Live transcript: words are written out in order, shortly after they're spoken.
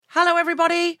Hello,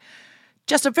 everybody.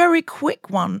 Just a very quick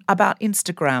one about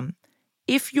Instagram.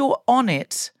 If you're on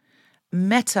it,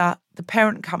 Meta, the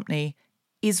parent company,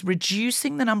 is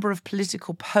reducing the number of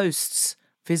political posts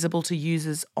visible to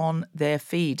users on their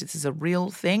feed. This is a real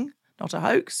thing, not a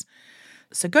hoax.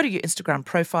 So go to your Instagram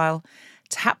profile,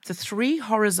 tap the 3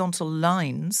 horizontal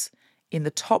lines in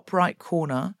the top right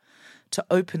corner to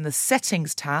open the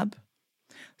Settings tab,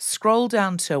 scroll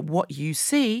down to What You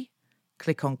See,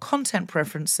 click on Content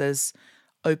Preferences,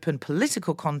 open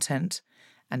Political Content,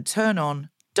 and turn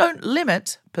on Don't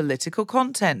Limit Political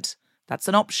Content. That's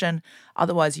an option.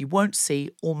 Otherwise, you won't see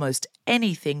almost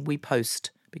anything we post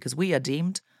because we are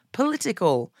deemed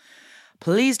political.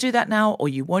 Please do that now, or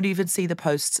you won't even see the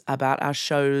posts about our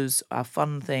shows, our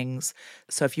fun things.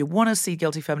 So if you want to see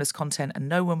Guilty Feminist content and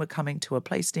know when we're coming to a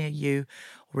place near you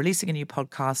or releasing a new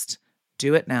podcast,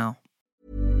 do it now.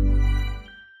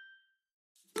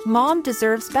 Mom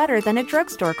deserves better than a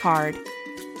drugstore card.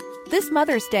 This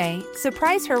Mother's Day,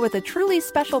 surprise her with a truly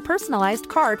special personalized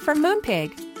card from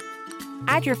Moonpig.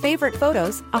 Add your favorite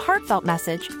photos, a heartfelt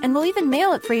message, and we'll even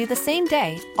mail it for you the same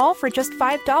day, all for just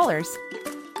 $5.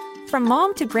 From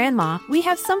mom to grandma, we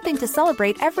have something to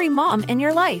celebrate every mom in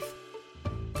your life.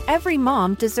 Every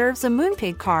mom deserves a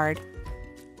Moonpig card.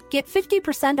 Get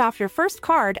 50% off your first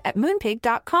card at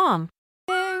moonpig.com.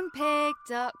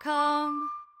 Moonpig.com.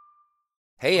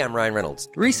 Hey, I'm Ryan Reynolds.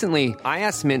 Recently, I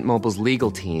asked Mint Mobile's legal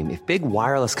team if big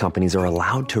wireless companies are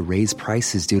allowed to raise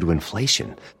prices due to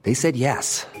inflation. They said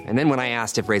yes. And then when I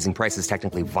asked if raising prices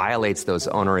technically violates those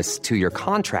onerous 2-year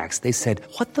contracts, they said,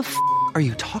 "What the f*** are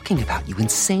you talking about, you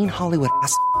insane Hollywood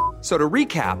ass?" So to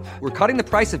recap, we're cutting the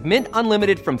price of Mint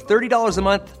Unlimited from $30 a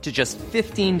month to just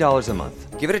 $15 a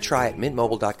month. Give it a try at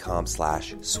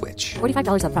mintmobile.com/switch.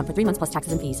 $45 up front for 3 months plus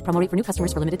taxes and fees. Promo rate for new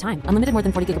customers for limited time. Unlimited more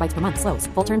than 40 gigabytes per month. Slows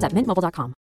full terms at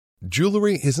mintmobile.com.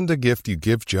 Jewelry isn't a gift you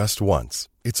give just once.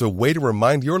 It's a way to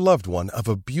remind your loved one of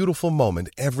a beautiful moment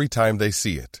every time they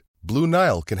see it. Blue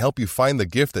Nile can help you find the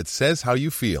gift that says how you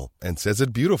feel and says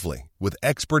it beautifully, with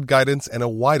expert guidance and a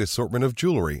wide assortment of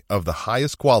jewelry of the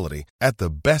highest quality at the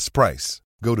best price.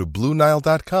 Go to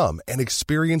BlueNile.com and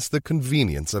experience the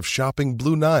convenience of shopping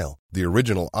Blue Nile, the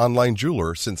original online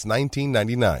jeweler since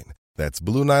 1999. That's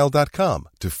BlueNile.com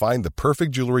to find the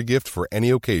perfect jewelry gift for any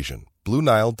occasion.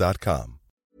 BlueNile.com.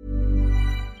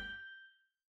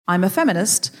 I'm a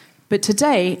feminist, but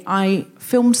today I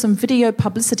filmed some video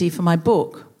publicity for my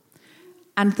book,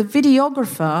 and the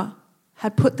videographer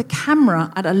had put the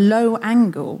camera at a low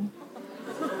angle,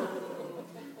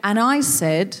 and I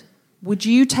said, "Would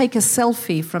you take a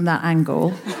selfie from that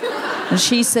angle?" And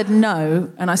she said no,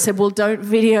 and I said, "Well, don't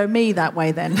video me that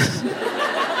way then."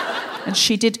 And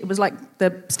she did. It was like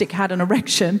the stick had an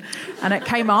erection, and it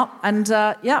came up, and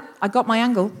I got my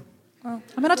angle. Well,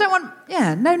 I mean, I don't want,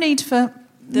 no need for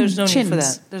There's no chins. need for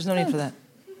that. There's no need for that.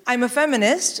 I'm a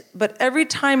feminist, but every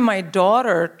time my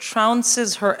daughter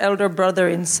trounces her elder brother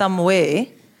in some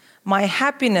way, my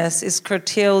happiness is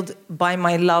curtailed by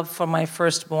my love for my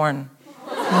firstborn.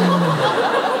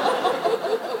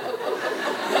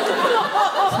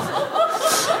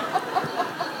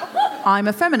 I'm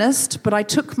a feminist, but I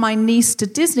took my niece to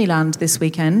Disneyland this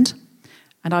weekend,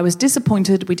 and I was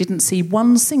disappointed we didn't see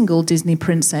one single Disney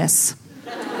princess.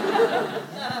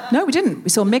 No, we didn't. We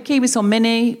saw Mickey, we saw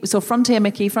Minnie, we saw Frontier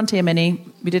Mickey, Frontier Minnie.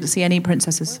 We didn't see any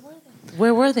princesses.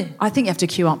 Where were they? I think you have to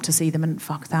queue up to see them, and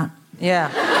fuck that. Yeah,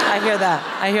 I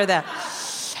hear that.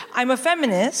 I'm a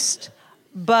feminist,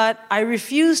 but I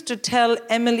refuse to tell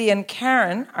Emily and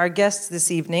Karen, our guests this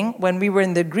evening, when we were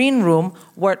in the green room,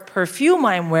 what perfume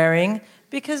I'm wearing,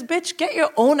 because, bitch, get your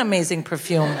own amazing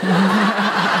perfume.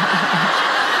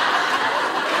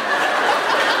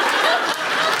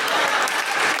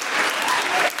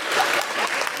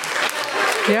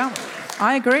 Yeah,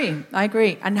 I agree.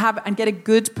 And get a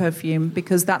good perfume,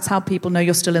 because that's how people know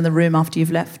you're still in the room after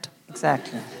you've left.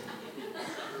 Exactly.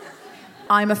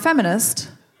 I'm a feminist,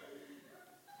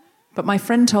 but my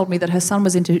friend told me that her son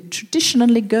was into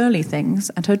traditionally girly things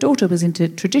and her daughter was into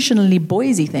traditionally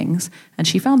boysy things, and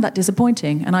she found that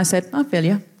disappointing. And I said, I feel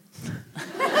you.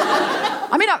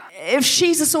 I mean, if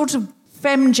she's a sort of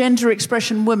femme gender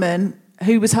expression woman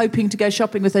who was hoping to go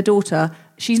shopping with her daughter,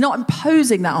 she's not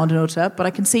imposing that on her daughter, but I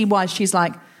can see why she's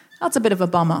like, that's a bit of a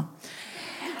bummer.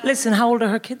 Listen, how old are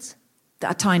her kids?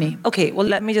 Tiny. Okay, well,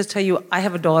 let me just tell you, I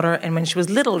have a daughter, and when she was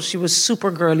little, she was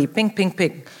super girly, pink, pink,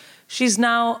 pink. She's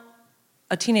now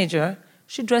a teenager.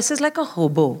 She dresses like a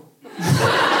hobo.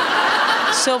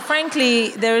 So, frankly,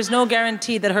 there is no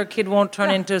guarantee that her kid won't turn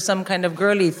into some kind of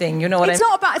girly thing. You know what I mean?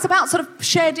 It's about sort of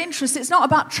shared interests. It's not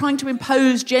about trying to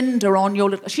impose gender on your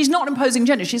little... She's not imposing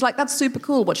gender. She's like, that's super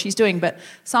cool what she's doing. But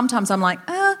sometimes I'm like,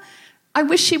 I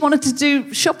wish she wanted to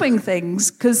do shopping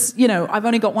things because, I've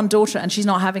only got one daughter and she's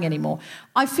not having any more.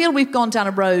 I feel we've gone down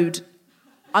a road.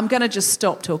 I'm going to just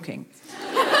stop talking.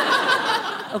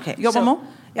 Okay. You got one more?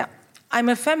 Yeah. I'm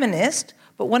a feminist,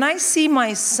 but when I see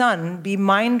my son be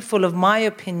mindful of my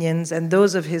opinions and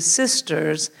those of his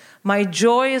sisters, my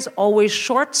joy is always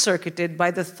short-circuited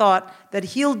by the thought that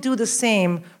he'll do the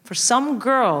same for some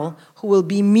girl who will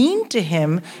be mean to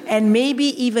him and maybe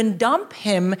even dump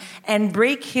him and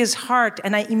break his heart,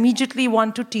 and I immediately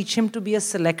want to teach him to be a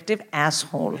selective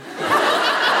asshole. Sorry,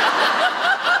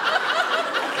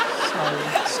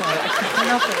 I can't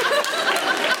help it.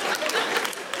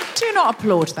 Do not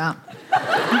applaud that.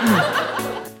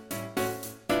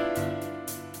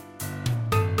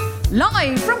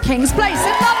 Live from King's Place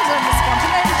in London, the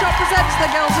Spontaneity Shop presents The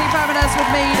Guilty Feminist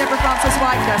with me, Deborah Francis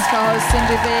White, guest co-host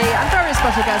Cindy V, and very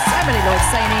special guests Emily Lloyd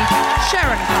Saini,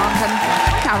 Sherin, Khankan,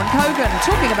 and Karen Cogan,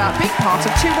 talking about being part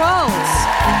of two worlds.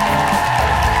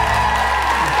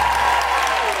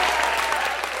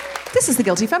 This is The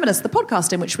Guilty Feminist, the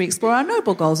podcast in which we explore our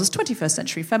noble goals as 21st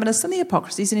century feminists and the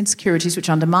hypocrisies and insecurities which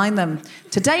undermine them.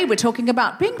 Today we're talking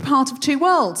about being part of two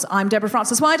worlds. I'm Deborah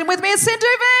Francis White, and with me is Cindy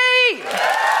V!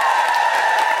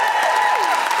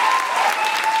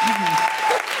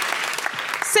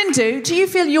 Sindhu, do you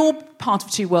feel you're part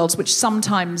of two worlds which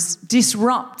sometimes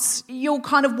disrupts your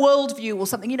kind of worldview or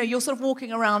something? You're sort of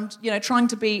walking around, trying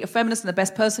to be a feminist and the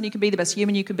best person you can be, the best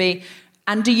human you can be.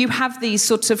 And do you have these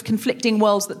sorts of conflicting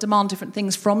worlds that demand different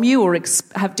things from you or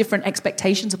have different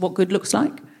expectations of what good looks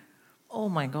like? Oh,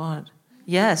 my God.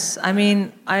 Yes. I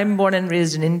mean, I'm born and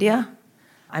raised in India.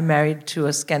 I'm married to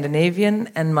a Scandinavian,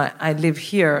 and I live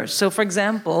here. So, for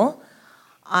example,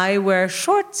 I wear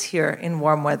shorts here in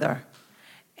warm weather.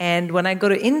 And when I go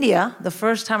to India, the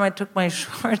first time I took my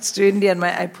shorts to India and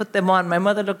I put them on, my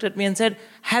mother looked at me and said,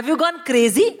 "Have you gone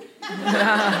crazy?"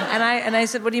 and I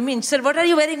said, "What do you mean?" She said, "What are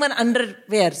you wearing when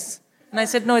underwears?" And I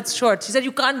said, "No, it's shorts." She said,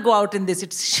 "You can't go out in this.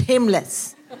 It's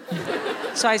shameless."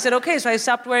 So I said, okay. So I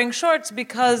stopped wearing shorts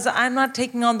because I'm not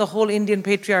taking on the whole Indian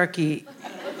patriarchy.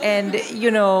 And,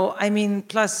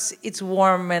 plus it's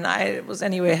warm and I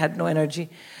had no energy.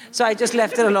 So I just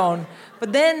left it alone.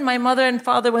 But then my mother and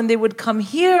father, when they would come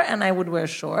here and I would wear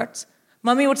shorts,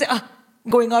 Mummy would say,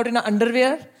 going out in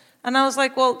underwear? And I was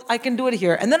like, well, I can do it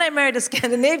here. And then I married a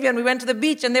Scandinavian. We went to the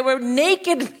beach and there were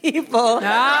naked people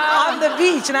on the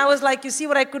beach. And I was like, you see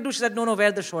what I could do? She said, no,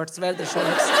 wear the shorts, wear the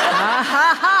shorts.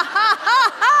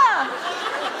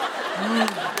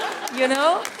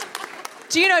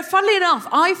 Do you know, funnily enough,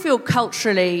 I feel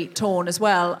culturally torn as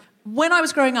well. When I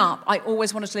was growing up, I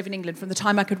always wanted to live in England. From the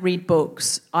time I could read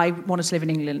books, I wanted to live in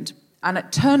England. And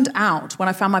it turned out, when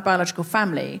I found my biological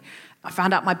family, I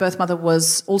found out my birth mother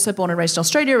was also born and raised in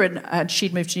Australia, and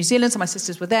she'd moved to New Zealand, so my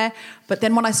sisters were there. But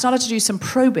then when I started to do some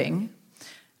probing,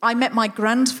 I met my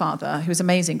grandfather, who was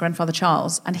amazing, Grandfather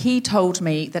Charles, and he told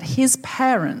me that his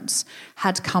parents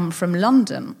had come from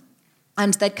London.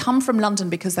 And they'd come from London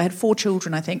because they had 4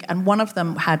 children, I think, and one of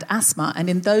them had asthma. And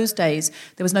in those days,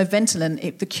 there was no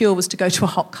Ventolin. The cure was to go to a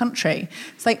hot country.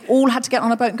 So they all had to get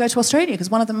on a boat and go to Australia because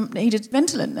one of them needed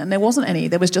Ventolin, and there wasn't any.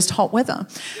 There was just hot weather.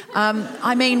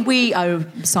 We owe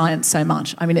science so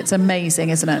much. I mean, it's amazing,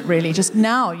 isn't it, really? Just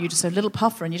now, you're just a little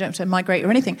puffer and you don't have to migrate or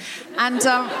anything. And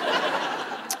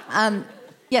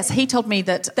yes, he told me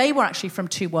that they were actually from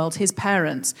two worlds, his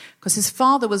parents, because his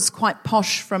father was quite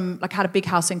posh had a big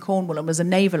house in Cornwall and was a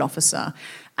naval officer.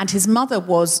 And his mother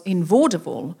was in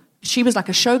vaudeville. She was like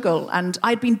a showgirl, and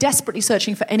I'd been desperately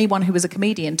searching for anyone who was a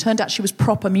comedian. Turned out she was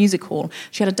proper music hall.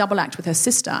 She had a double act with her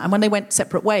sister, and when they went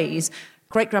separate ways,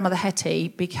 great-grandmother Hetty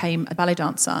became a ballet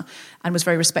dancer and was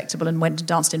very respectable and went and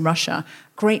danced in Russia.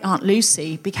 Great-aunt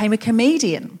Lucy became a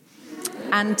comedian.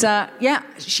 And,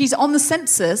 she's on the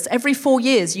census. Every 4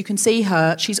 years you can see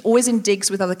her. She's always in digs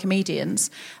with other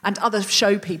comedians and other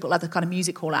show people, other kind of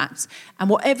music hall acts. And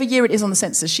whatever year it is on the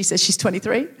census, she says she's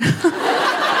 23.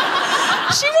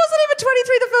 She wasn't even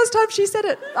 23 the first time she said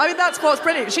it. I mean, that's what's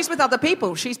brilliant. She's with other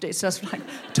people. It's just like,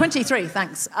 23,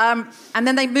 thanks. And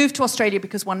then they moved to Australia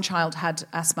because one child had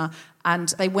asthma, and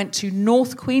they went to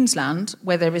North Queensland,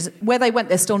 where they went,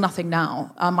 there's still nothing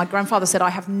now. My grandfather said,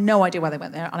 I have no idea why they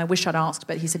went there, and I wish I'd asked,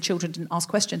 but he said children didn't ask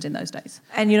questions in those days.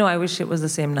 And, I wish it was the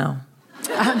same now.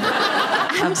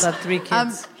 I've got 3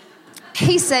 kids.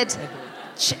 He said...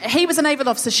 He was a naval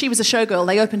officer, she was a showgirl.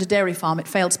 They opened a dairy farm, it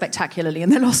failed spectacularly,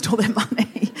 and they lost all their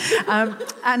money.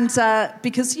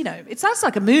 Because, it sounds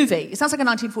like a movie. It sounds like a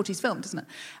 1940s film, doesn't it?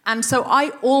 And so I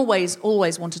always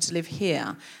wanted to live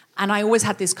here. And I always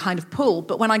had this kind of pull.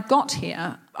 But when I got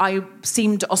here, I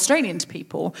seemed Australian to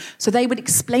people. So they would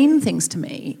explain things to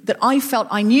me that I felt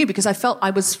I knew because I felt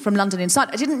I was from London inside.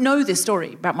 I didn't know this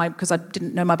story because I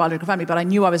didn't know my biological family, but I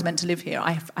knew I was meant to live here.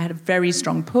 I had a very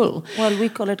strong pull. Well, we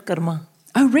call it karma.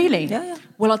 Oh, really? Yeah.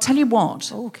 Well, I'll tell you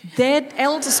what. Okay. Their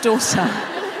eldest daughter,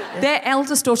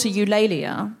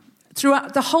 Eulalia,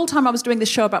 throughout the whole time I was doing this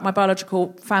show about my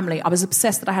biological family, I was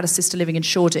obsessed that I had a sister living in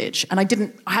Shoreditch, and I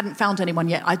hadn't found anyone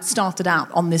yet. I'd started out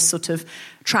on this sort of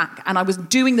track, and I was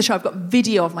doing the show. I've got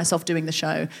video of myself doing the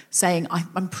show, saying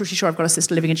I'm pretty sure I've got a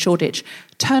sister living in Shoreditch.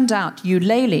 Turned out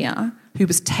Eulalia, who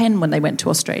was 10 when they went to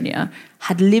Australia,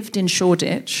 had lived in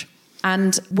Shoreditch,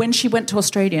 and when she went to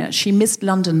Australia, she missed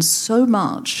London so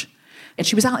much, and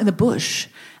she was out in the bush.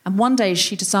 And one day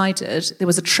she decided there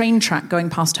was a train track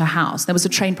going past her house. There was a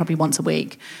train probably once a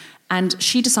week. And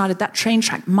she decided that train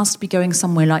track must be going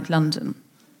somewhere like London.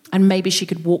 And maybe she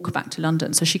could walk back to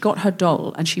London. So she got her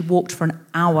doll and she walked for an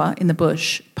hour in the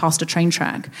bush past a train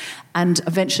track. And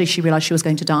eventually she realised she was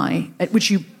going to die, which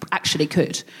you actually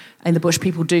could. In the bush,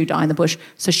 people do die in the bush.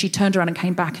 So she turned around and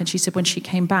came back. And she said when she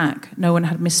came back, no one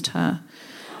had missed her.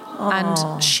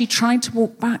 And she tried to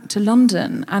walk back to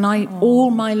London, and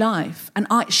all my life. And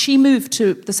she moved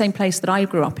to the same place that I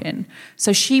grew up in.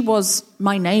 So she was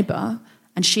my neighbour,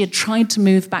 and she had tried to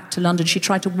move back to London. She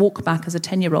tried to walk back as a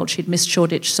 10-year-old. She'd missed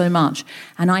Shoreditch so much.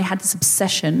 And I had this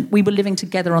obsession. We were living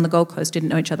together on the Gold Coast, didn't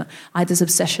know each other. I had this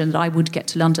obsession that I would get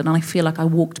to London, and I feel like I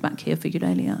walked back here for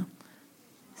Eulalia.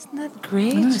 Isn't that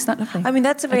great? I know, isn't that lovely? I mean,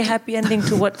 that's a very happy ending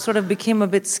to what sort of became a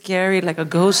bit scary, like a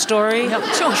ghost story.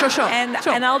 Yeah, sure.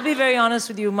 And I'll be very honest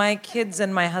with you. My kids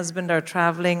and my husband are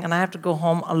traveling, and I have to go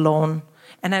home alone.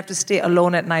 And I have to stay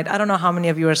alone at night. I don't know how many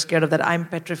of you are scared of that. I'm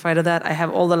petrified of that. I have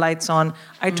all the lights on.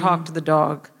 I talk to the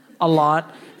dog a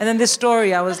lot. And then this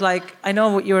story, I was like, I know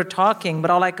what you were talking, but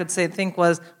all I could think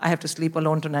was, I have to sleep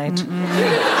alone tonight.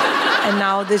 And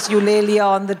now this Eulalia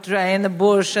on the train, the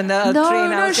bush, and the train.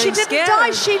 No, she didn't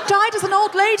die. She died as an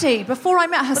old lady before I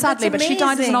met her, sadly. But she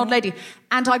died as an old lady.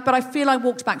 But I feel I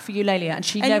walked back for Eulalia, and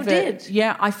she never. You did.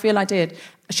 Yeah, I feel I did.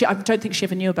 I don't think she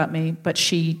ever knew about me, but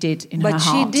she did in her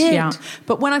heart. But she did. Yeah.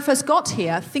 But when I first got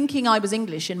here, thinking I was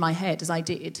English in my head, as I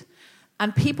did,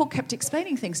 and people kept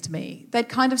explaining things to me, they'd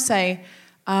kind of say.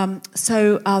 The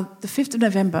 5th of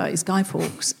November is Guy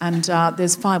Fawkes and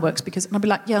there's fireworks and I'd be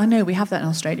like, yeah, I know, we have that in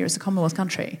Australia, it's a Commonwealth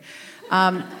country.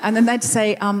 And then they'd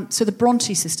say, so the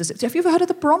Bronte sisters, have you ever heard of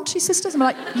the Bronte sisters? And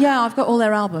I'm like, yeah, I've got all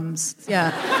their albums,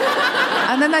 yeah.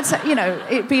 And then they'd say,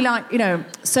 it'd be like,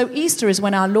 so Easter is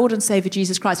when our Lord and Saviour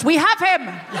Jesus Christ, we have him!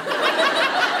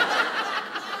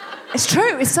 It's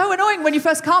true. It's so annoying when you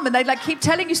first come and they keep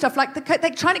telling you stuff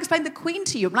they try and explain the Queen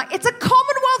to you. I'm like, it's a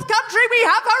Commonwealth country. We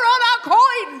have her on our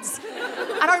coins.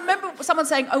 And I remember someone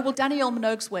saying, "Oh, well, Danielle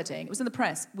Minogue's wedding, it was in the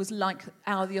press, was like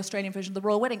the Australian version of the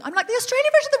royal wedding." I'm like, the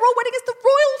Australian version of the royal wedding is the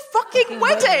royal fucking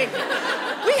wedding.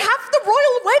 We have the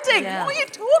royal wedding. Yeah. What are you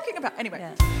talking about? Anyway.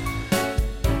 Yeah.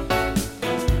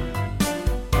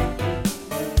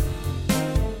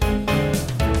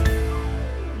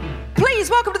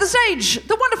 Please welcome to the stage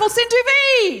the wonderful Sindhu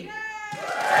V.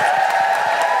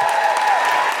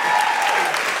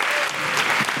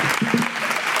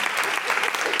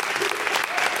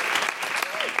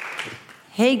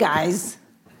 Hey guys,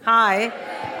 hi.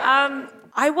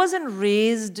 I wasn't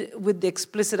raised with the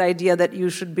explicit idea that you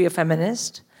should be a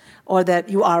feminist or that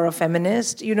you are a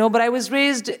feminist, but I was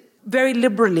raised very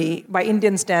liberally by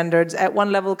Indian standards at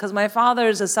one level because my father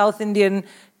is a South Indian.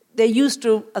 They used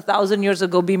to, 1,000 years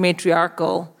ago, be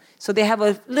matriarchal. So they have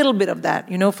a little bit of that.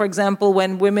 For example,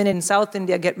 when women in South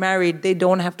India get married, they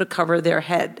don't have to cover their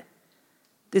head.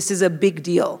 This is a big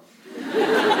deal.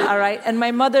 All right? And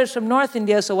my mother's from North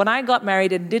India, so when I got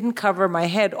married and didn't cover my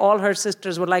head, all her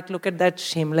sisters were like, look at that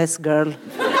shameless girl.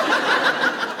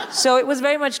 So it was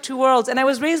very much two worlds. And I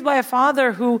was raised by a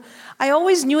father who, I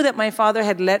always knew that my father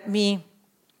had let me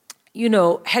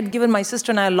had given my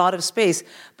sister and I a lot of space.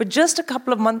 But just a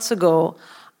couple of months ago,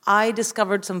 I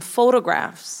discovered some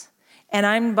photographs. And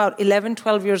I'm about 11,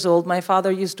 12 years old. My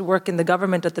father used to work in the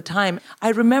government at the time.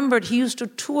 I remembered he used to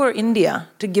tour India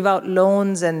to give out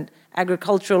loans and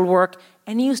agricultural work,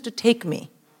 and he used to take me.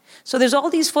 So there's all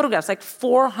these photographs, like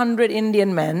 400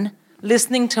 Indian men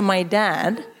listening to my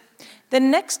dad. Then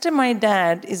next to my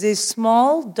dad is a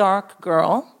small, dark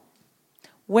girl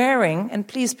wearing, and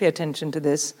please pay attention to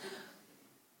this,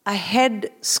 a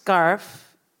head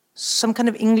scarf, some kind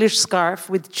of English scarf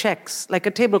with checks, like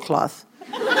a tablecloth.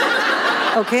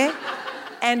 Okay?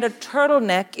 And a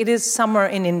turtleneck. It is summer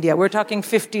in India. We're talking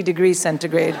 50 degrees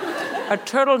centigrade. A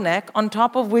turtleneck on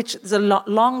top of which is a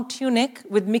long tunic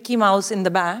with Mickey Mouse in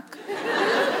the back.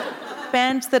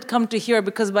 pants that come to here,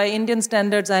 because by Indian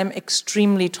standards, I'm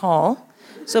extremely tall.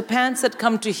 So pants that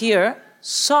come to here,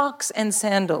 socks and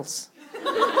sandals.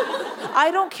 I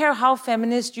don't care how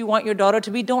feminist you want your daughter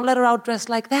to be, don't let her out dressed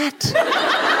like that.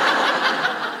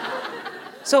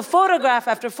 So photograph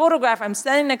after photograph, I'm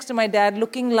standing next to my dad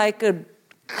looking like a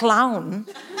clown.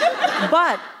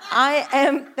 But I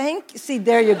am, see,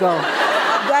 there you go.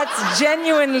 That's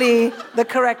genuinely the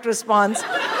correct response.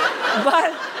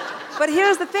 But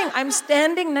here's the thing, I'm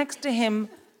standing next to him,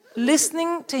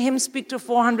 listening to him speak to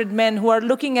 400 men who are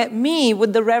looking at me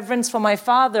with the reverence for my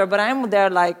father, but I'm there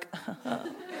like,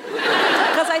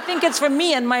 because I think it's for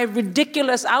me and my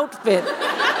ridiculous outfit.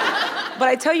 But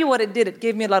I tell you what it did, it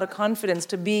gave me a lot of confidence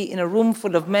to be in a room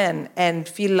full of men and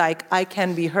feel like I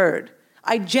can be heard.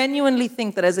 I genuinely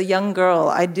think that as a young girl,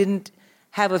 I didn't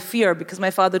have a fear because my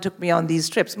father took me on these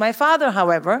trips. My father,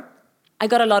 however, I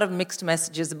got a lot of mixed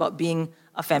messages about being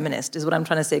a feminist, is what I'm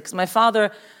trying to say. Because my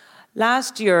father,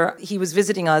 last year, he was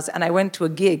visiting us, and I went to a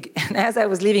gig. And as I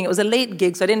was leaving, it was a late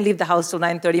gig, so I didn't leave the house till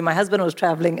 9:30. My husband was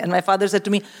traveling, and my father said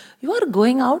to me, "You are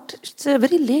going out? It's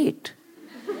very late."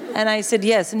 And I said,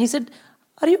 "Yes." And he said,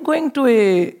 "Are you going to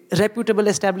a reputable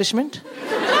establishment?"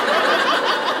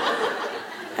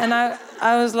 And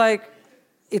I was like,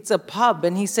 "It's a pub."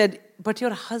 And he said, "But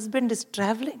your husband is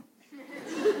traveling."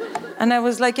 And I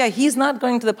was like, "Yeah, he's not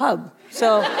going to the pub.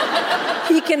 So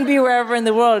he can be wherever in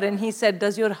the world." And he said,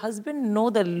 "Does your husband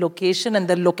know the location and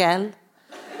the locale?"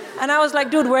 And I was like,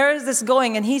 "Dude, where is this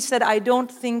going?" And he said, "I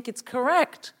don't think it's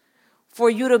correct for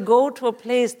you to go to a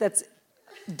place that's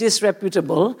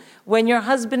disreputable when your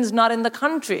husband's not in the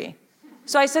country."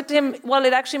 So I said to him, "Well,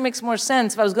 it actually makes more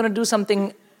sense if I was going to do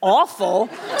something awful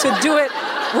to do it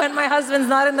when my husband's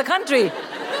not in the country."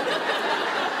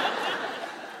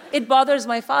 It bothers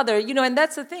my father, and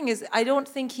that's the thing is I don't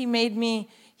think he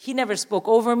never spoke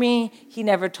over me, he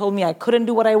never told me I couldn't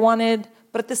do what I wanted,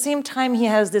 but at the same time he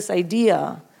has this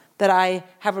idea that I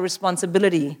have a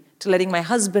responsibility to letting my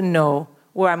husband know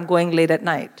where I'm going late at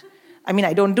night. I mean,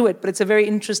 I don't do it, but it's a very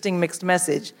interesting mixed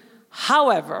message.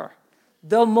 However,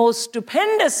 the most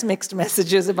stupendous mixed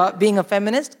messages about being a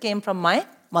feminist came from my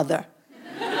mother.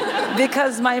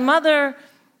 Because my mother,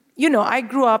 I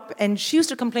grew up and she used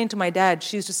to complain to my dad.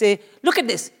 She used to say, "Look at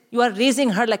this, you are raising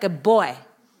her like a boy.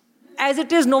 As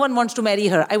it is, no one wants to marry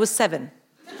her." I was 7.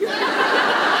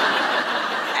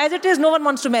 "As it is, no one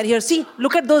wants to marry her. See,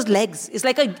 look at those legs.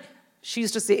 She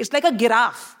used to say, it's like a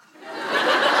giraffe."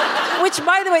 Which,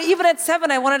 by the way, even at 7,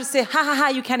 I wanted to say, "Ha ha ha,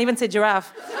 you can't even say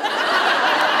giraffe."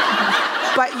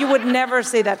 But you would never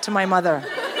say that to my mother.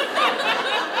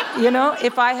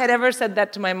 If I had ever said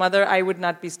that to my mother, I would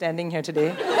not be standing here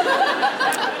today.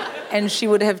 And she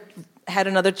would have had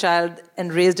another child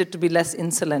and raised it to be less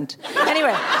insolent.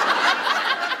 Anyway,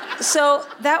 so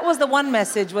that was the one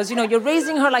message was, you're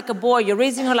raising her like a boy, you're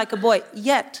raising her like a boy.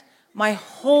 Yet, my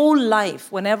whole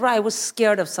life, whenever I was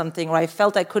scared of something or I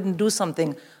felt I couldn't do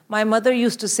something, my mother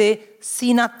used to say,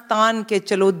 "Seena taan ke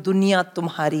chalo, duniya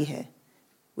tumhari hai,"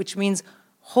 which means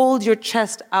hold your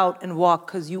chest out and walk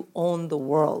because you own the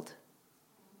world.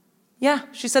 Yeah,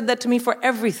 she said that to me for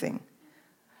everything.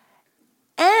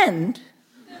 And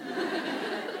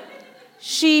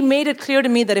she made it clear to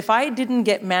me that if I didn't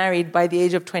get married by the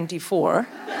age of 24,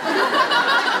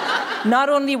 not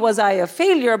only was I a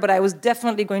failure, but I was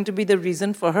definitely going to be the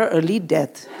reason for her early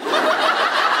death.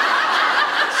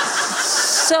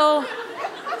 So,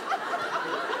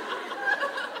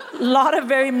 a lot of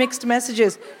very mixed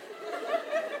messages.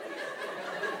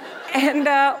 And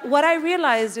what I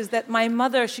realized is that my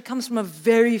mother, she comes from a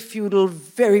very feudal,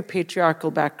 very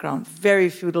patriarchal background. Very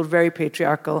feudal, very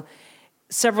patriarchal.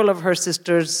 Several of her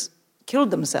sisters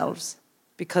killed themselves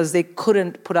because they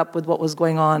couldn't put up with what was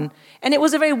going on. And it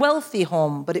was a very wealthy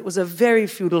home, but it was a very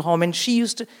feudal home. And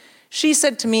she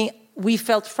said to me, we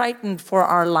felt frightened for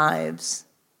our lives.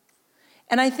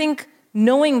 And I think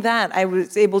knowing that, I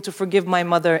was able to forgive my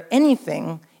mother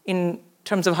anything in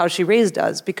terms of how she raised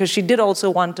us, because she did also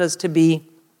want us to be,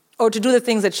 or to do the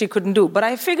things that she couldn't do. But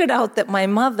I figured out that my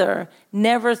mother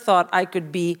never thought I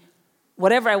could be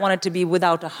whatever I wanted to be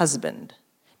without a husband.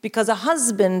 Because a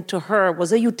husband to her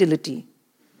was a utility.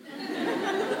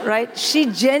 Right? She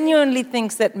genuinely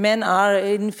thinks that men are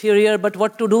inferior, but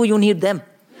what to do, you need them.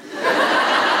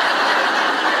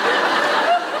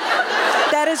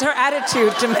 That is her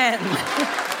attitude to men.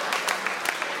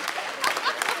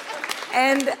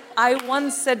 And I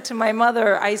once said to my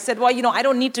mother, I said, "Well, I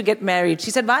don't need to get married." She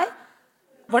said, "Why?"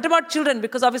 "What about children?"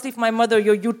 Because obviously for my mother,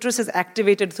 your uterus is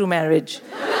activated through marriage.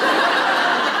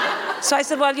 So I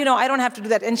said, "Well, I don't have to do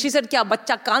that." And she said, "Kya,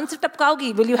 bachcha kaan se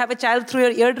tapkaogi? Will you have a child through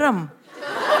your eardrum?"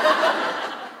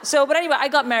 So, but anyway, I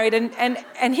got married,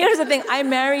 and here's the thing. I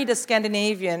married a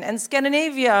Scandinavian, and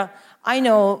Scandinavia, I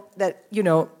know that,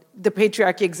 the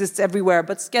patriarchy exists everywhere,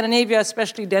 but Scandinavia,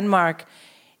 especially Denmark,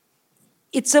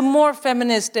 it's a more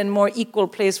feminist and more equal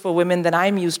place for women than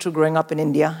I'm used to growing up in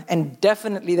India, and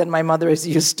definitely than my mother is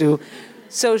used to.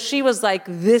 So she was like,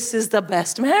 this is the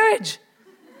best marriage.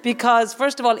 Because,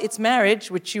 first of all, it's marriage,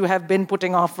 which you have been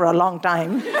putting off for a long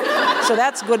time. So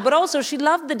that's good. But also, she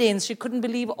loved the Danes. She couldn't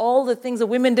believe all the things the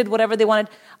women did, whatever they wanted.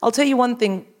 I'll tell you one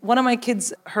thing. One of my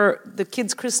kids, the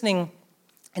kid's christening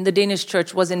in the Danish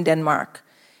church was in Denmark.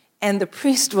 And the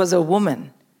priest was a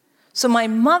woman. So my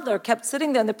mother kept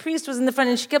sitting there, and the priest was in the front,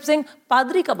 and she kept saying,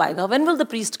 Padri kab aayega? When will the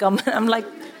priest come? And I'm like,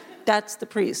 that's the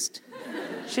priest.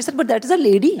 She said, but that is a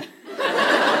lady.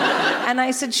 And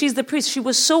I said, she's the priest. She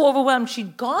was so overwhelmed. She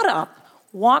got up,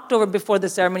 walked over before the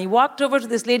ceremony, walked over to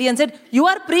this lady and said, you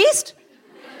are a priest?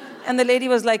 And the lady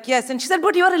was like, yes. And she said,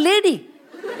 but you are a lady.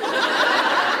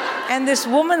 And this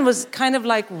woman was kind of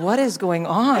like, what is going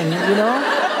on,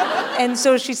 And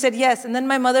so she said, yes. And then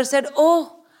my mother said,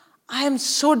 oh, I am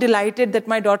so delighted that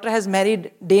my daughter has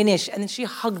married Danish. And then she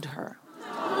hugged her.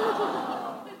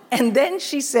 And then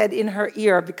she said in her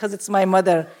ear, because it's my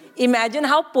mother, imagine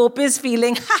how Pope is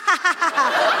feeling.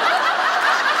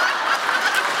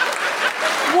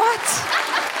 What?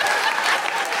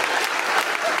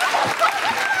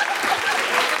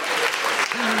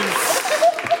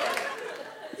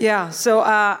 Yeah, so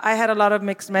I had a lot of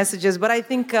mixed messages, but I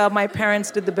think my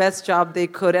parents did the best job they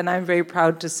could, and I'm very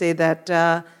proud to say that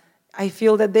I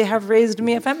feel that they have raised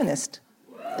me a feminist.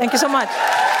 Thank you so much.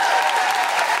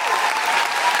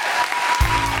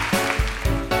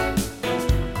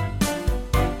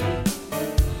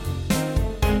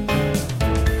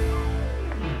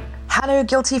 Hello,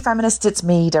 Guilty Feminists. It's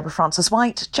me, Deborah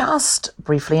Frances-White, just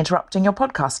briefly interrupting your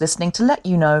podcast listening to let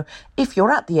you know if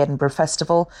you're at the Edinburgh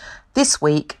Festival this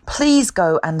week, please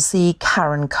go and see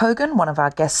Karen Cogan, one of our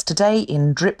guests today,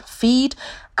 in Drip Feed,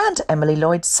 and Emily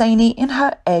Lloyd Saini in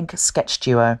her Egg sketch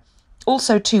duo.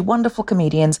 Also, two wonderful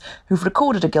comedians who've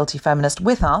recorded a Guilty Feminist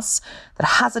with us that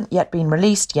hasn't yet been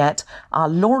released yet are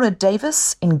Laura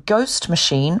Davis in Ghost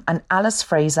Machine and Alice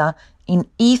Fraser in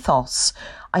Ethos.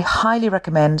 I highly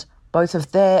recommend both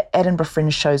of their Edinburgh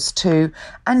Fringe shows too.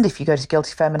 And if you go to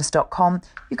guiltyfeminist.com,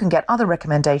 you can get other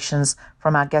recommendations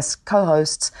from our guest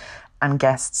co-hosts and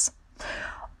guests.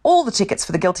 All the tickets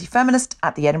for the Guilty Feminist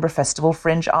at the Edinburgh Festival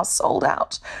Fringe are sold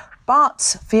out.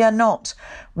 But fear not,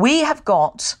 we have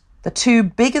got the two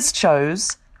biggest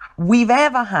shows we've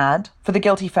ever had for the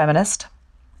Guilty Feminist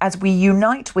as we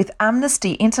unite with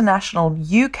Amnesty International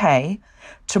UK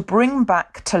to bring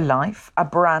back to life a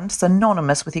brand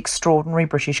synonymous with extraordinary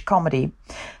British comedy.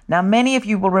 Now, many of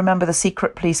you will remember The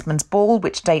Secret Policeman's Ball,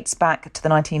 which dates back to the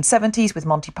 1970s with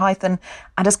Monty Python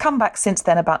and has come back since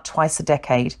then about twice a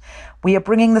decade. We are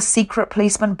bringing The Secret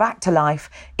Policeman back to life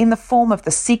in the form of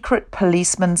The Secret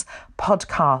Policeman's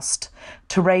podcast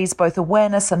to raise both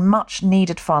awareness and much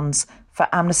needed funds for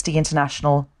Amnesty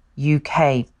International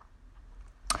UK.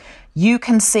 You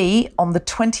can see on the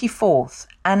 24th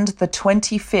and the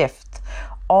 25th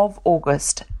of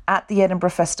August at the Edinburgh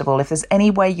Festival. If there's any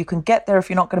way you can get there, if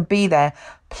you're not going to be there,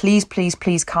 please, please,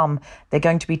 please come. They're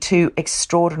going to be two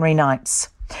extraordinary nights.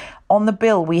 On the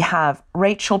bill, we have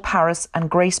Rachel Paris and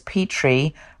Grace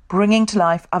Petrie bringing to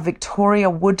life a Victoria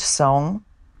Wood song.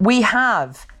 We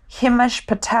have Himesh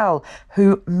Patel,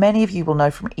 who many of you will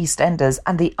know from EastEnders,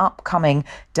 and the upcoming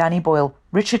Danny Boyle,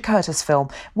 Richard Curtis film,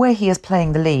 where he is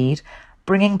playing the lead,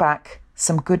 bringing back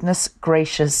Some Goodness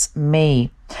Gracious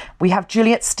Me. We have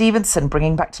Juliet Stevenson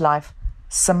bringing back to life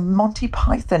some Monty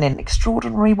Python in an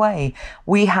extraordinary way.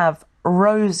 We have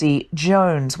Rosie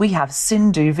Jones. We have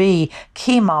Sindhu V,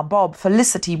 Kemar Bob,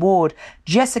 Felicity Ward,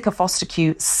 Jessica Foster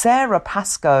Q, Sarah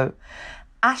Pascoe,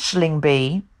 Aisling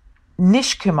B,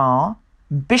 Nish Kumar,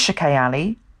 Bishake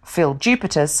Ali, Phil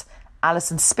Jupitus,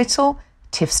 Alison Spittle,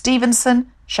 Tiff Stevenson,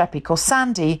 Sheppy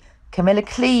Korsandi, Camilla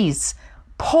Cleese,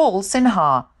 Paul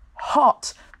Sinha,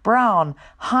 Hot Brown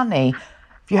Honey.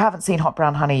 If you haven't seen Hot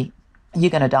Brown Honey, you're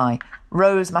going to die.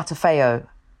 Rose Matafeo,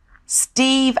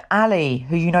 Steve Alley,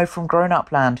 who you know from Grown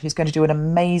Up Land, who's going to do an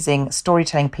amazing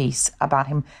storytelling piece about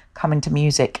him coming to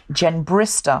music. Jen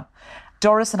Brister,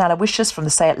 Doris and Aloysius from the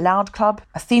Say It Loud Club,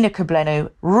 Athena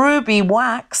Kublenu, Ruby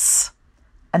Wax,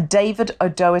 and David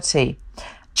O'Doherty.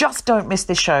 Just don't miss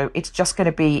this show. It's just going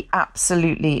to be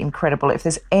absolutely incredible. If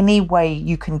there's any way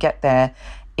you can get there,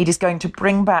 it is going to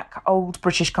bring back old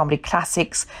British comedy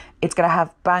classics. It's going to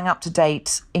have bang up to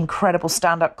date, incredible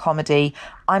stand-up comedy.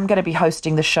 I'm going to be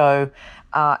hosting the show,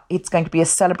 It's going to be a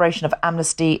celebration of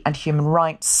amnesty and human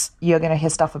rights. You're going to hear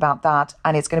stuff about that.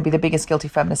 And it's going to be the biggest Guilty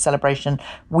Feminist celebration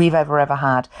we've ever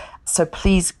had. So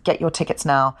please get your tickets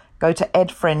now. Go to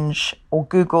Ed Fringe or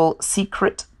Google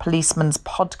Secret Policeman's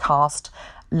Podcast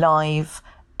Live,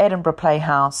 Edinburgh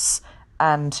Playhouse,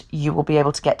 and you will be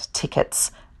able to get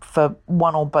tickets for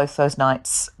one or both those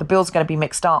nights. The bill's going to be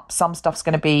mixed up. Some stuff's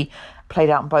going to be played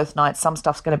out on both nights. Some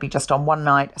stuff's going to be just on one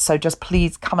night. So just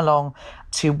please come along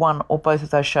to one or both of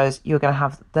those shows. You're going to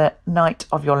have the night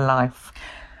of your life.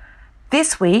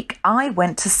 This week, I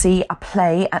went to see a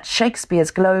play at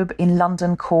Shakespeare's Globe in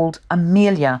London called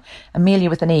Amelia. Amelia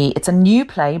with an E. It's a new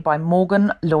play by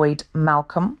Lloyd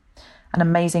Malcolm, an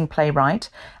amazing playwright,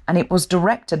 and it was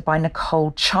directed by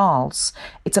Nicole Charles.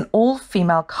 It's an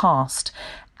all-female cast.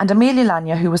 And Amelia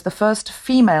Lanya, who was the first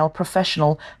female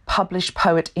professional published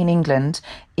poet in England,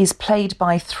 is played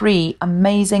by three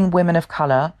amazing women of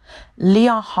colour: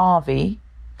 Leah Harvey,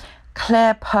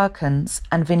 Claire Perkins,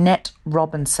 and Vinette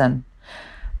Robinson.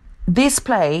 This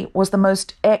play was the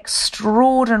most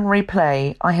extraordinary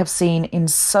play I have seen in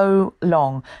so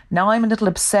long. Now, I'm a little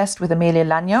obsessed with Amelia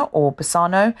Lanya, or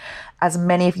Bassano, as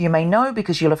many of you may know,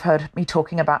 because you'll have heard me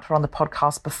talking about her on the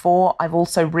podcast before. I've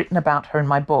also written about her in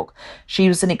my book. She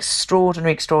was an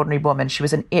extraordinary woman. She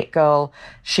was an it girl.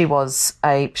 She was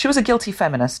a guilty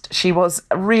feminist. She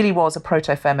really was a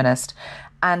proto-feminist.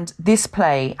 And this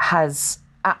play has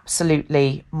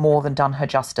absolutely more than done her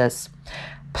justice.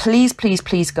 Please, please,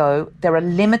 please go. There are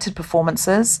limited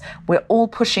performances. We're all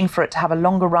pushing for it to have a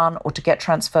longer run or to get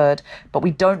transferred, but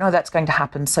we don't know that's going to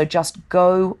happen. So just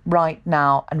go right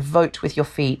now and vote with your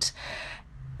feet.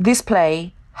 This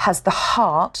play has the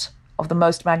heart of the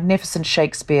most magnificent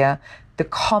Shakespeare, the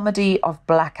comedy of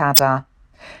Blackadder.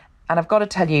 And I've got to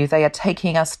tell you, they are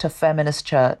taking us to feminist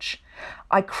church.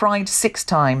 I cried 6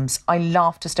 times. I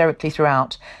laughed hysterically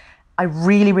throughout. I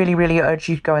really, really, really urge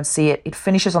you to go and see it. It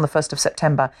finishes on the 1st of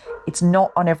September. It's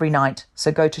not on every night.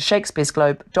 So go to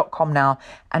shakespearesglobe.com now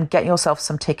and get yourself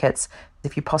some tickets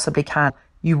if you possibly can.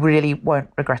 You really won't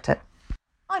regret it.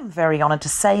 I'm very honoured to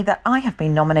say that I have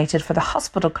been nominated for the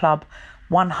Hospital Club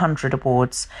 100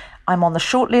 Awards. I'm on the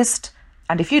shortlist,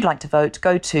 and if you'd like to vote,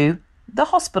 go to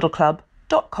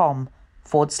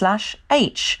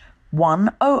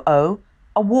thehospitalclub.com/H100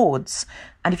 Awards.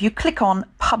 And if you click on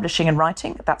Publishing and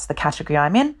Writing, that's the category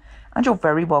I'm in, and you're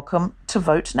very welcome to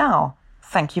vote now.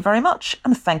 Thank you very much,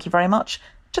 and thank you very much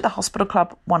to the Hospital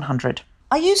Club 100.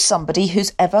 Are you somebody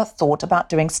who's ever thought about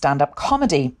doing stand-up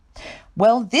comedy?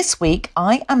 Well, this week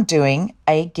I am doing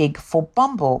a gig for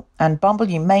Bumble, and Bumble,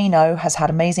 you may know, has had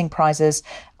amazing prizes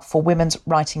for women's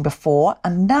writing before,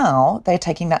 and now they're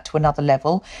taking that to another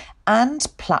level and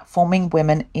platforming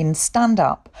women in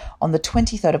stand-up. On the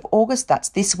 23rd of August, that's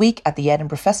this week at the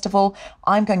Edinburgh Festival,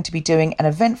 I'm going to be doing an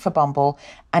event for Bumble,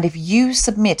 and if you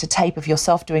submit a tape of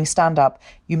yourself doing stand-up,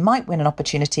 you might win an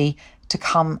opportunity to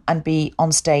come and be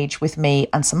on stage with me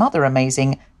and some other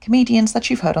amazing comedians that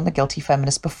you've heard on The Guilty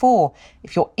Feminist before.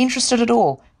 If you're interested at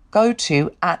all, go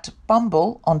to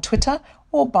 @Bumble on Twitter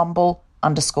or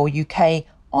Bumble_UK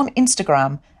on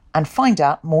Instagram and find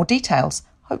out more details.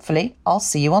 Hopefully, I'll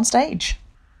see you on stage.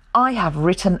 I have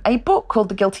written a book called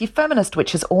The Guilty Feminist,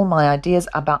 which is all my ideas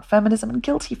about feminism and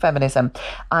guilty feminism.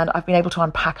 And I've been able to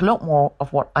unpack a lot more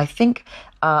of what I think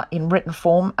in written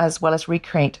form, as well as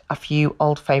recreate a few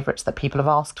old favourites that people have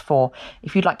asked for.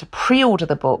 If you'd like to pre-order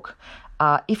the book,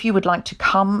 if you would like to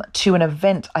come to an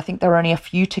event, I think there are only a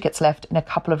few tickets left in a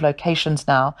couple of locations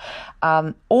now,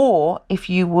 or if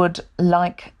you would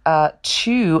like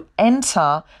to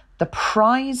enter the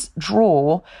prize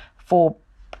draw for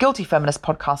Guilty Feminist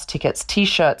podcast tickets,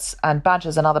 t-shirts and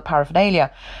badges and other paraphernalia,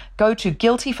 go to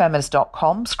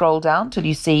guiltyfeminist.com, scroll down till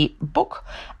you see book,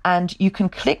 and you can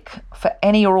click for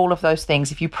any or all of those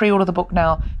things. If you pre-order the book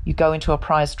now, you go into a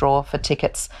prize draw for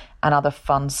tickets and other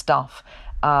fun stuff.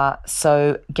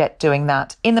 So get doing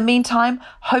that. In the meantime,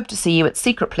 hope to see you at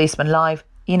Secret Policeman Live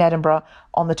in Edinburgh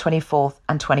on the 24th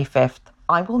and 25th.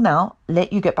 I will now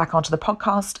let you get back onto the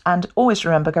podcast, and always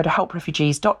remember, go to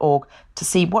helprefugees.org to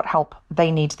see what help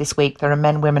they need this week. There are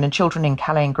men, women and children in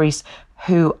Calais and Greece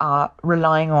who are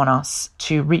relying on us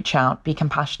to reach out, be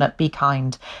compassionate, be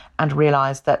kind, and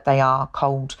realise that they are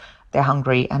cold, they're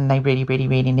hungry, and they really, really,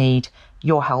 really need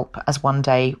your help, as one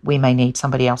day we may need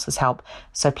somebody else's help.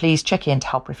 So please check in to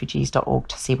helprefugees.org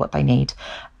to see what they need.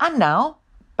 And now,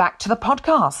 back to the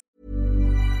podcast.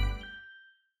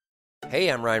 Hey,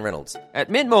 I'm Ryan Reynolds. At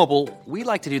Mint Mobile, we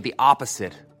like to do the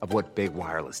opposite of what Big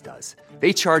Wireless does.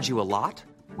 They charge you a lot,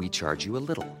 we charge you a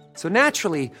little. So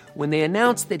naturally, when they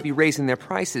announced they'd be raising their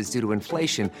prices due to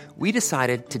inflation, we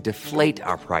decided to deflate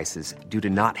our prices due to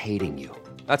not hating you.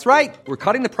 That's right. We're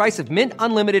cutting the price of Mint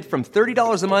Unlimited from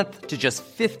 $30 a month to just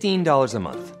 $15 a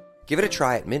month. Give it a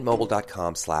try at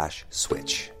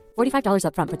mintmobile.com/switch. $45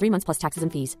 up front for 3 months plus taxes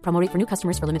and fees. Promo rate for new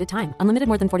customers for limited time. Unlimited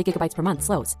more than 40 gigabytes per month.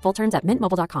 Slows full terms at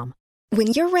mintmobile.com. When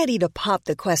you're ready to pop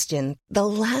the question, the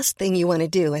last thing you want to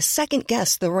do is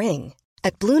second-guess the ring.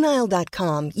 At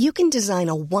BlueNile.com, you can design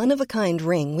a one-of-a-kind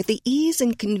ring with the ease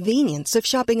and convenience of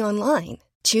shopping online.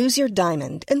 Choose your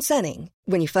diamond and setting.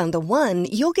 When you find the one,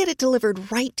 you'll get it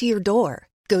delivered right to your door.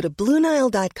 Go to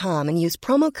BlueNile.com and use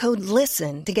promo code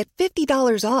LISTEN to get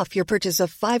 $50 off your purchase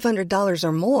of $500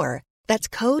 or more. That's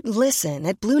code LISTEN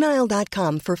at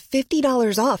BlueNile.com for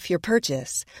 $50 off your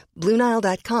purchase.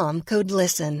 BlueNile.com, code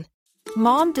LISTEN.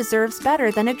 Mom deserves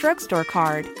better than a drugstore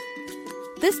card.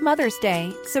 This Mother's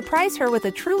Day, surprise her with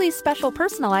a truly special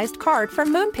personalized card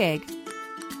from Moonpig.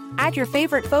 Add your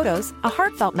favorite photos, a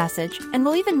heartfelt message, and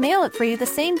we'll even mail it for you the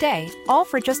same day, all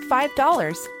for just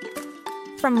 $5.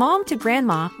 From mom to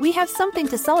grandma, we have something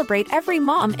to celebrate every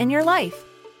mom in your life.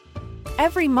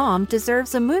 Every mom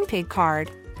deserves a Moonpig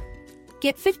card.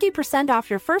 Get 50% off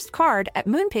your first card at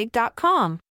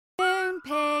moonpig.com.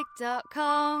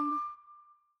 Moonpig.com.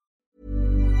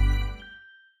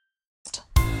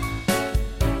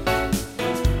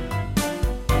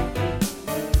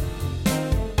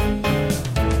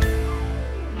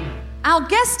 Our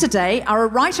guests today are a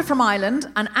writer from Ireland,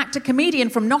 an actor-comedian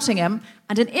from Nottingham,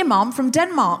 and an imam from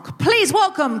Denmark. Please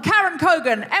welcome Karen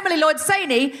Cogan, Emily Lloyd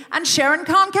Saini, and Sherin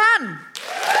Khankan.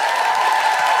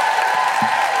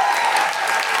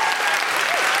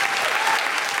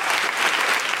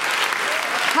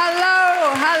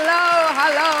 Hello, hello,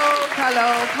 hello,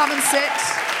 hello. Come and sit.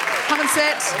 Come and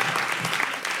sit.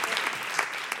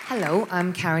 Hello,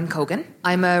 I'm Karen Cogan.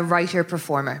 I'm a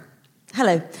writer-performer.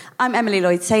 Hello, I'm Emily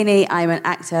Lloyd Saini. I'm an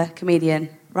actor, comedian,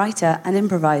 writer, and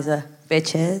improviser.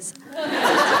 Bitches.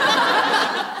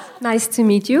 Nice to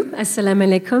meet you. Assalamu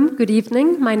alaikum. Good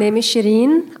evening. My name is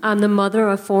Sherin. I'm the mother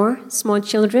of 4 small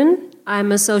children.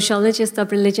 I'm a sociologist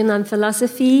of religion and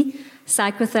philosophy,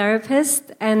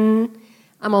 psychotherapist, and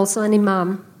I'm also an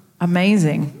imam.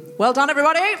 Amazing. Well done,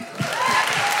 everybody.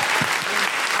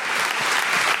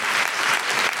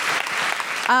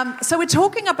 So we're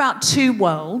talking about two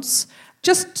worlds.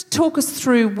 Just talk us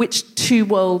through which two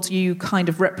worlds you kind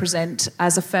of represent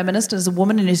as a feminist, as a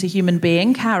woman, and as a human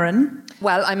being. Karen?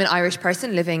 Well, I'm an Irish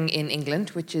person living in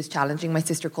England, which is challenging. My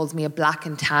sister calls me a black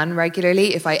and tan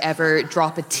regularly. If I ever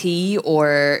drop a T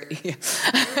or...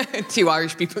 Two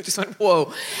Irish people just went,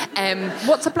 whoa.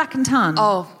 What's a black and tan?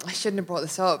 Oh, I shouldn't have brought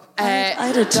this up. I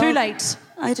had a dog. Too late.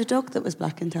 I had a dog that was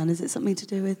black and tan. Is it something to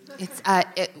do with... It's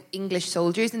English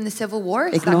soldiers in the Civil War.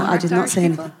 Ignore, I did not say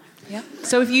anything. Yeah.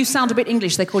 So if you sound a bit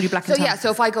English, they call you black and tan? So yeah,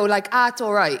 so if I go like, it's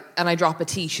all right, and I drop a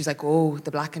T, she's like, oh,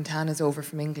 the black and tan is over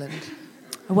from England.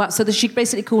 Wow, so she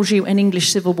basically calls you an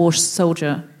English Civil War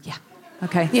soldier? Yeah.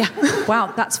 Okay. Yeah.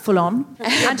 Wow, that's full on.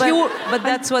 But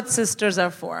that's what sisters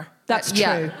are for. That's true.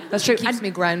 Yeah, that's true. It keeps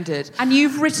me grounded. And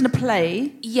you've written a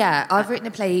play. Yeah, I've written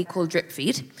a play called Drip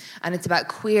Feed, and it's about a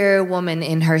queer woman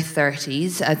in her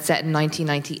 30s. It's set in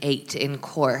 1998 in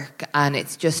Cork, and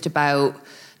it's just about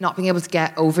not being able to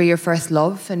get over your first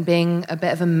love and being a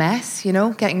bit of a mess, you know,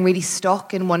 getting really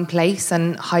stuck in one place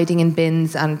and hiding in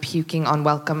bins and puking on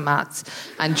welcome mats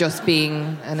and just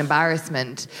being an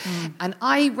embarrassment. And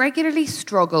I regularly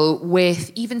struggle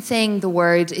with even saying the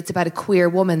word, it's about a queer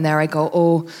woman there. I go,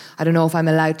 oh, I don't know if I'm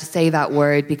allowed to say that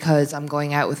word because I'm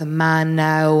going out with a man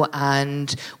now. And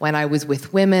when I was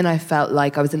with women, I felt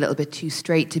like I was a little bit too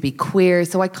straight to be queer.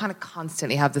 So I kind of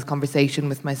constantly have this conversation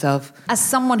with myself. As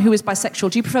someone who is bisexual,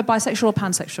 do you prefer bisexual or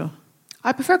pansexual?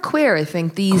 I prefer queer, I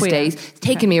think, these days. It's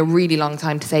taken me a really long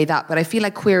time to say that, but I feel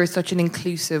like queer is such an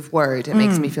inclusive word. It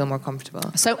makes me feel more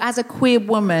comfortable. So as a queer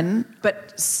woman,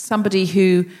 but somebody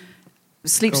who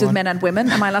sleeps with men and women,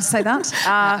 am I allowed to say that?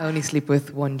 I only sleep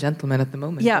with one gentleman at the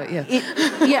moment. Yeah.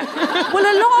 But yeah. Well,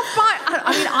 a lot of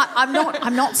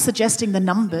I'm not suggesting the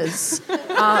numbers,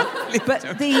 but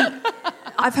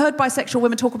I've heard bisexual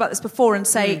women talk about this before and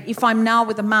say, if I'm now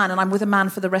with a man and I'm with a man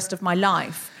for the rest of my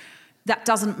life, that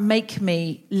doesn't make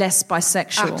me less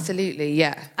bisexual. Absolutely,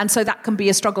 yeah. And so that can be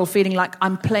a struggle, feeling like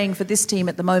I'm playing for this team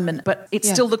at the moment, but it's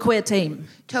still the queer team.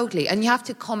 Totally. And you have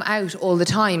to come out all the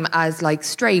time as like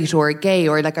straight or gay,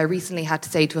 or like I recently had to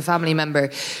say to a family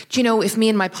member, do you know, if me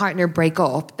and my partner break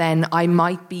up, then I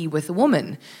might be with a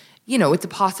woman. You know, it's a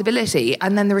possibility.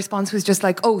 And then the response was just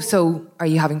like, oh, so are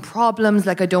you having problems?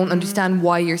 Like, I don't understand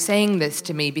why you're saying this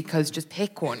to me, because just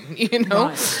pick one, you know?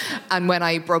 Right. And when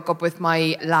I broke up with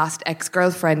my last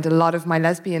ex-girlfriend, a lot of my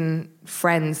lesbian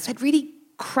friends said really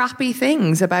crappy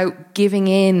things about giving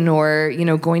in or, you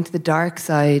know, going to the dark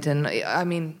side. And I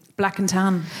mean... Black and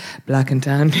tan. Black and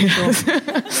tan.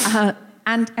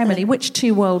 And Emily, which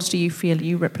two worlds do you feel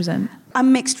you represent?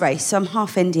 I'm mixed race, so I'm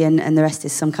half Indian and the rest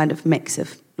is some kind of mix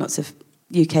of lots of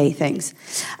UK things.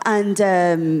 And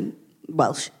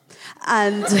Welsh.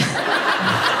 And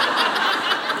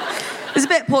there's a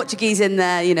bit of Portuguese in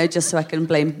there, you know, just so I can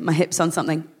blame my hips on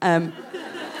something.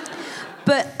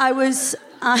 But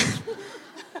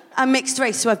I'm mixed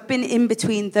race, so I've been in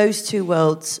between those two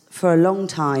worlds for a long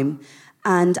time.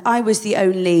 And I was the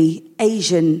only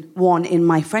Asian one in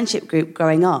my friendship group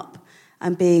growing up.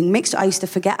 And being mixed, I used to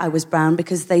forget I was brown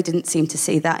because they didn't seem to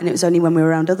see that. And it was only when we were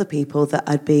around other people that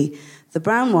I'd be the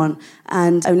brown one.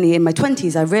 And only in my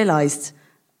 20s I realised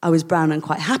I was brown and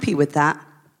quite happy with that.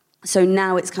 So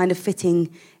now it's kind of fitting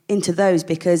into those,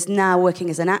 because now working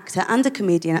as an actor and a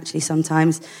comedian actually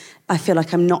sometimes, I feel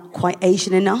like I'm not quite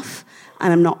Asian enough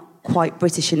and I'm not quite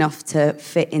British enough to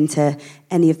fit into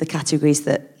any of the categories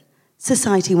that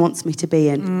society wants me to be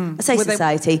in. I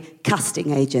say casting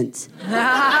agents.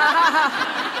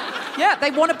 Yeah,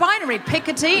 they want a binary. Pick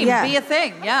a team, be a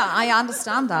thing. Yeah, I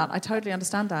understand that. I totally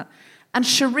understand that. And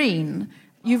Sherin,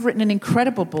 you've written an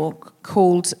incredible book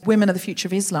called Women Are the Future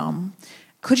of Islam.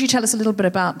 Could you tell us a little bit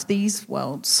about these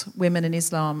worlds, women in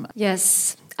Islam?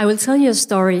 Yes, I will tell you a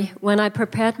story. When I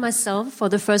prepared myself for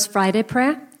the first Friday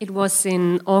prayer, it was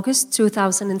in August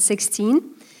 2016.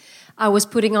 I was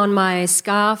putting on my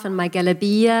scarf and my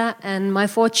galabiya, and my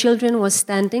 4 children were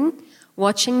standing,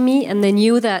 watching me, and they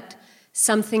knew that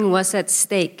something was at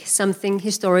stake, something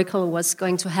historical was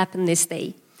going to happen this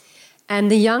day.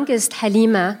 And the youngest,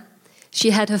 Halima,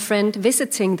 she had her friend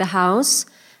visiting the house,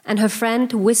 and her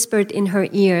friend whispered in her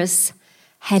ears,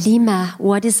 "Halima,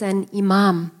 what is an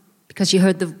imam?" Because she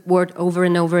heard the word over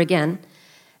and over again.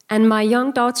 And my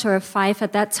young daughter, 5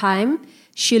 at that time,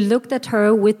 she looked at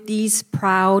her with these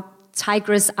proud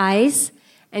tigress eyes,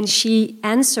 and she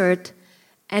answered,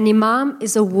 "An imam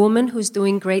is a woman who's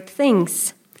doing great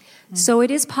things." So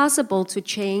it is possible to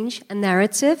change a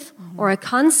narrative or a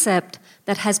concept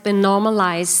that has been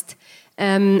normalized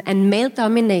and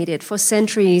male-dominated for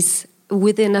centuries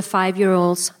within a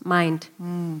 5-year-old's mind.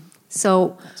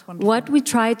 So what we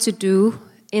try to do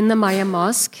in the Maya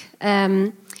Mosque,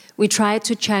 we try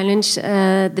to challenge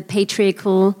the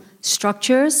patriarchal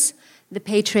structures, the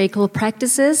patriarchal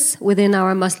practices within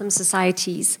our Muslim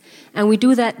societies. And we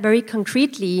do that very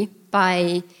concretely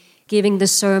by giving the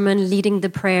sermon, leading the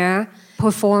prayer,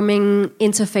 performing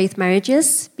interfaith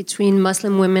marriages between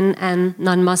Muslim women and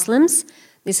non-Muslims.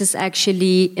 This is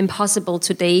actually impossible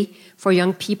today for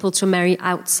young people to marry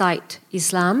outside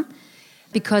Islam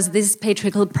because this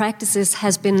patriarchal practices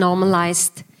has been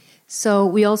normalized. So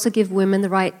we also give women the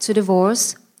right to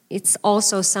divorce. It's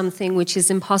also something which is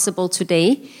impossible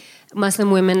today.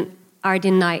 Muslim women are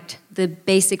denied the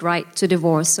basic right to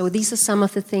divorce. So these are some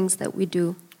of the things that we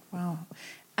do. Wow.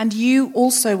 And you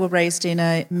also were raised in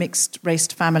a mixed-race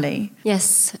family.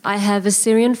 Yes, I have a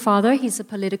Syrian father. He's a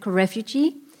political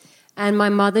refugee. And my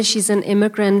mother, she's an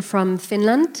immigrant from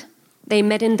Finland. They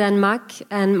met in Denmark,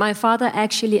 and my father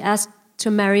actually asked to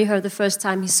marry her the first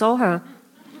time he saw her.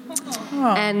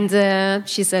 Oh. And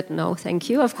she said, no, thank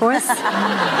you, of course.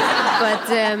 But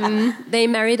they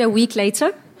married a week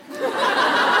later.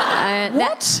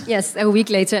 What? Yes, a week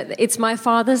later. It's my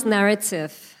father's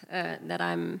narrative that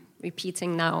I'm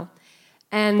repeating now.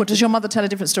 And what, does your mother tell a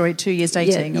different story 2 years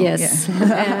dating? Yeah, yes.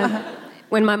 Yeah.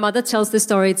 When my mother tells the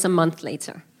story, it's a month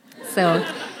later. So,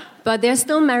 but they're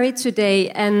still married today.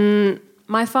 And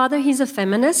my father, he's a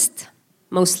feminist.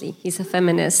 Mostly, he's a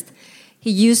feminist.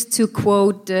 He used to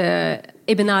quote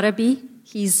Ibn Arabi.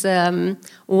 He's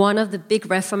one of the big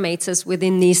reformators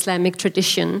within the Islamic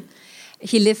tradition.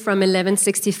 He lived from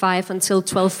 1165 until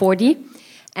 1240.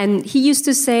 And he used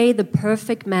to say, the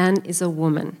perfect man is a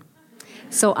woman.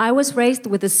 So I was raised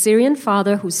with a Syrian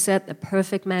father who said the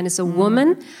perfect man is a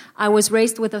woman. I was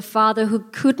raised with a father who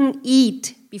couldn't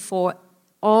eat before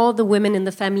all the women in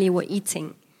the family were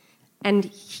eating. And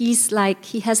he's like,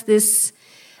 he has this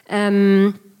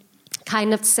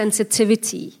kind of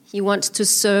sensitivity. He wants to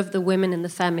serve the women in the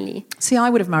family. See, I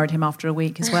would have married him after a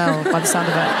week as well, by the sound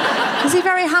of it. Is he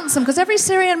very handsome? Because every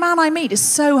Syrian man I meet is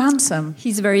so handsome.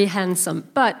 He's very handsome.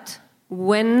 But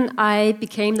when I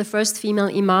became the first female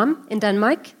imam in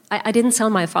Denmark, I didn't tell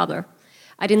my father.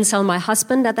 I didn't tell my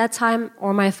husband at that time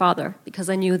or my father because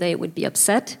I knew they would be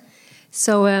upset.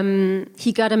 So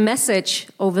he got a message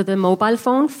over the mobile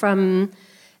phone from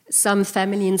some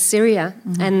family in Syria.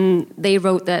 Mm-hmm. And they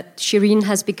wrote that Sherin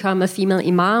has become a female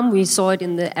imam. We saw it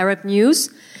in the Arab news.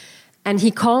 And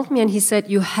he called me and he said,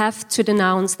 you have to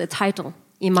denounce the title,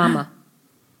 imama.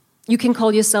 You can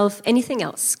call yourself anything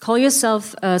else. Call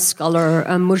yourself a scholar,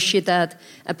 a murshidat,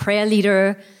 a prayer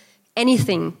leader,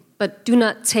 anything, but do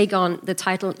not take on the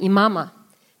title imama.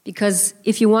 Because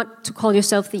if you want to call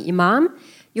yourself the imam,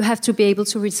 you have to be able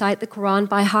to recite the Quran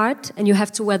by heart, and you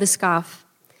have to wear the scarf.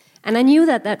 And I knew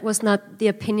that that was not the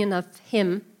opinion of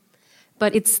him,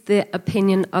 but it's the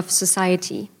opinion of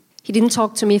society. He didn't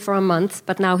talk to me for a month,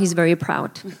 but now he's very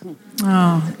proud.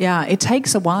 Oh, yeah, it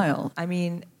takes a while. I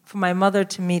mean, for my mother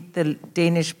to meet the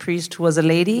Danish priest who was a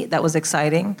lady, that was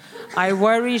exciting. I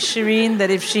worry, Sherin,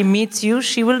 that if she meets you,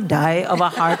 she will die of a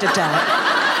heart attack.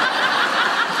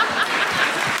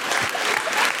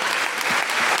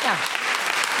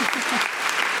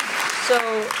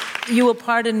 So you will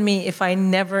pardon me if I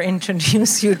never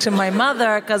introduce you to my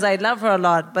mother, because I love her a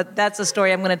lot, but that's a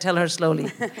story I'm going to tell her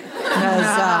slowly.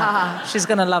 Because she's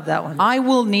going to love that one. I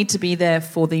will need to be there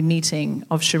for the meeting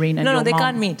of Sherin and your No, they mom.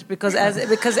 can't meet, because I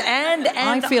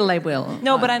feel they will.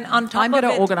 No, but on top I'm of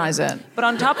going it... to organize it. But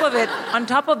on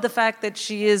top of the fact that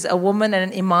she is a woman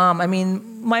and an imam, I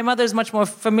mean, my mother's much more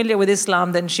familiar with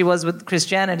Islam than she was with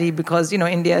Christianity, because,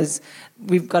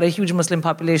 we've got a huge Muslim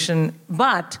population.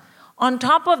 But on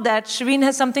top of that, Sherin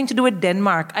has something to do with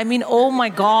Denmark. I mean, oh my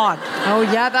God. Oh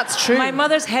yeah, that's true. My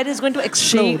mother's head is going to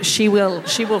explode. She will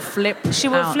flip. She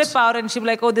will flip out, and she'll be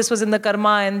like, oh, this was in the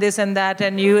karma and this and that,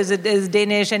 and you is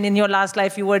Danish, and in your last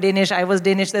life you were Danish, I was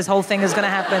Danish, this whole thing is going to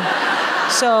happen.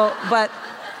 So, but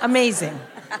amazing.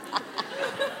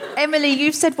 Emily,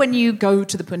 you've said when you go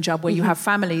to the Punjab where you have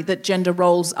family that gender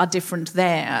roles are different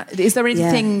there. Is there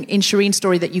anything in Sherin's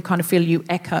story that you kind of feel you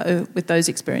echo with those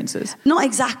experiences? Not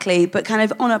exactly, but kind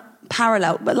of on a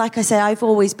parallel. But like I say, I've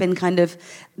always been kind of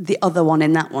the other one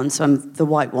in that one, so I'm the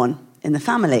white one in the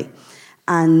family.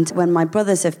 And when my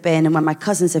brothers have been and when my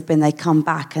cousins have been, they come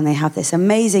back and they have this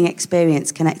amazing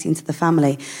experience connecting to the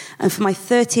family. And for my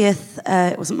 30th,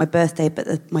 it wasn't my birthday,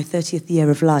 but my 30th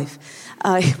year of life,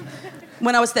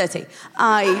 when I was 30,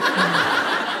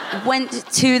 I went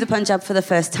to the Punjab for the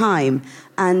first time,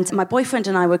 and my boyfriend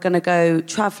and I were going to go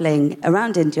travelling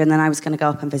around India, and then I was going to go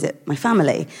up and visit my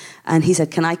family. And he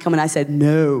said, can I come? And I said,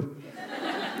 no,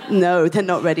 they're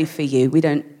not ready for you. We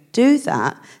don't do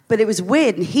that. But it was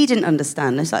weird, and he didn't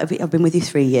understand. I was like, I've been with you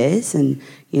 3 years, and,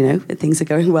 things are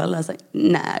going well. I was like,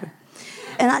 no.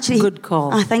 And actually... Good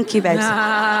call. Thank you, babes.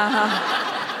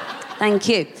 Thank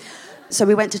you. So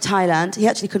we went to Thailand. He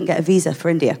actually couldn't get a visa for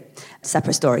India.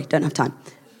 Separate story, don't have time.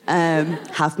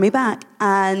 Have me back.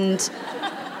 And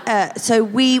so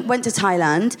we went to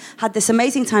Thailand, had this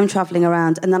amazing time travelling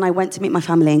around, and then I went to meet my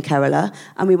family in Kerala,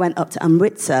 and we went up to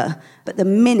Amritsar. But the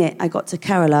minute I got to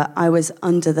Kerala, I was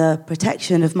under the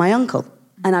protection of my uncle.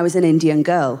 And I was an Indian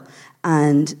girl.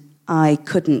 And I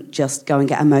couldn't just go and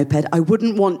get a moped. I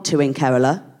wouldn't want to in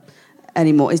Kerala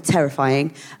anymore. It's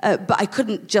terrifying. But I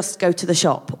couldn't just go to the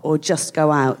shop or just go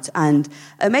out. And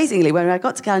amazingly, when I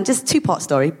got to Kerala, just two-part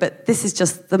story, but this is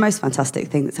just the most fantastic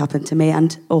thing that's happened to me,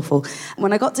 and awful.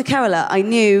 When I got to Kerala, I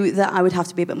knew that I would have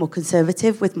to be a bit more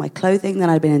conservative with my clothing than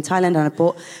I'd been in Thailand, and I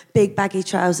bought big baggy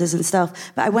trousers and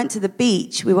stuff. But I went to the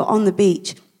beach. We were on the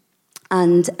beach,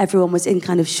 and everyone was in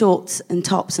kind of shorts and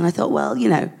tops. And I thought, well,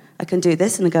 I can do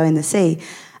this and go in the sea.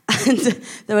 And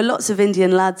there were lots of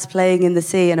Indian lads playing in the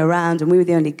sea and around, and we were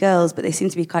the only girls, but they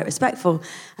seemed to be quite respectful.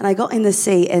 And I got in the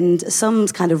sea, and some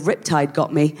kind of riptide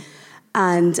got me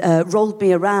and rolled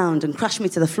me around and crashed me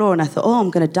to the floor, and I thought,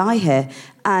 I'm going to die here.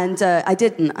 And I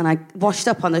didn't, and I washed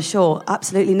up on the shore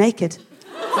absolutely naked.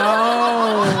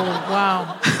 Oh,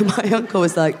 wow. My uncle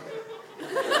was like...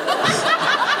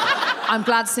 I'm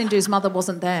glad Sindhu's mother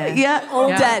wasn't there. Yeah,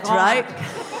 dead, God. Right?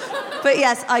 But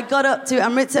yes, I got up to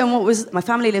Amritsar, and my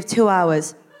family lived 2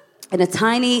 hours in a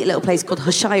tiny little place called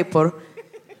Hoshaipur.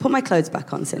 Put my clothes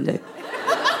back on, Sindhu.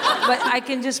 But I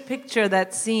can just picture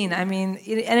that scene. I mean,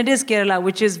 and it is Kerala,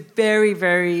 which is very,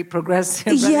 very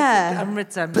progressive. Yeah.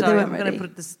 Amritsar. I'm but sorry, I'm going to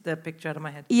put the picture out of my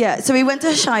head. Yeah, so we went to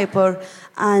Hoshaipur,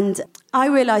 and I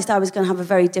realised I was going to have a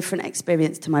very different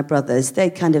experience to my brothers. They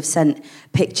kind of sent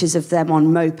pictures of them on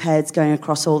mopeds going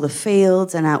across all the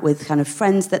fields and out with kind of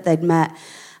friends that they'd met.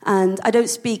 And I don't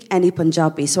speak any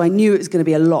Punjabi, so I knew it was going to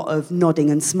be a lot of nodding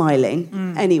and smiling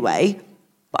anyway.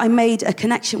 But I made a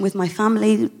connection with my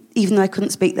family, even though I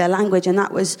couldn't speak their language, and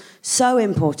that was so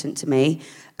important to me.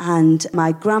 And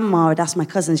my grandma had asked my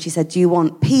cousins, she said, do you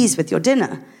want peas with your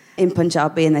dinner? In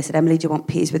Punjabi, and they said, Emily, do you want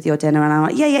peas with your dinner? And I'm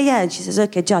like, yeah. And she says,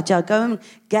 okay, go and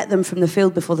get them from the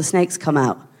field before the snakes come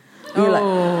out. And you're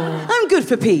like, I'm good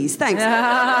for peas, thanks.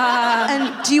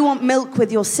 And do you want milk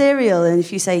with your cereal? And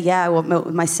if you say, yeah, I want milk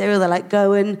with my cereal, they're like,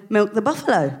 go and milk the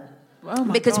buffalo. Oh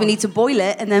my because we God. need to boil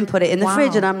it and then put it in the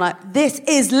fridge. And I'm like, this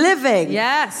is living.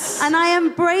 Yes. And I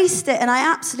embraced it and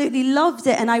I absolutely loved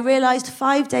it. And I realised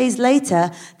 5 days later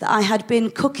that I had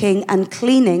been cooking and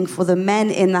cleaning for the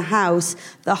men in the house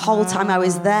the whole time I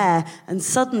was there, and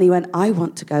suddenly went, I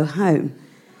want to go home.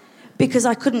 Because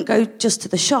I couldn't go just to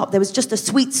the shop. There was just a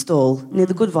sweet stall near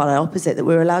the Gurdwara opposite that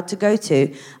we were allowed to go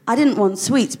to. I didn't want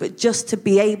sweets, but just to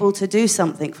be able to do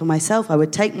something for myself, I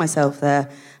would take myself there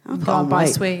and Go and buy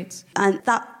sweets. And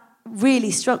that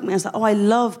really struck me. I was like, oh, I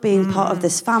love being part of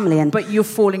this family. And but you're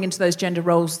falling into those gender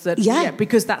roles that,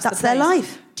 because that's their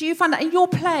life. Do you find that in your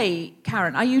play,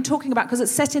 Karen, are you talking about, because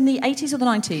it's set in the 80s or the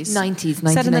 90s?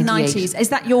 90s, Set in the 1998. 90s. Is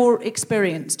that your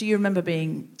experience? Do you remember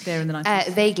being there in the 90s?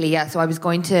 Vaguely, yeah. So I was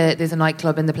going to, there's a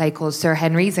nightclub in the play called Sir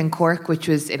Henry's in Cork, which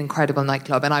was an incredible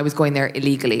nightclub. And I was going there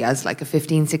illegally as like a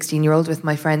 15, 16-year-old with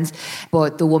my friends.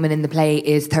 But the woman in the play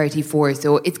is 34.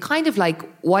 So it's kind of like,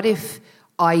 what if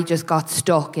I just got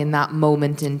stuck in that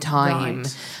moment in time?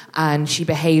 Right. And she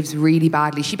behaves really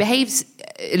badly. She behaves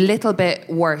a little bit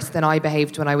worse than I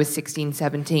behaved when I was 16,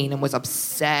 17 and was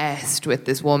obsessed with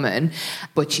this woman.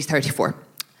 But she's 34.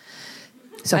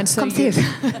 So come see it.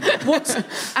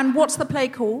 What's the play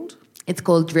called? It's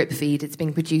called Drip Feed. It's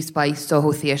being produced by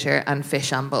Soho Theatre and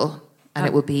Fishamble. And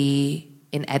it will be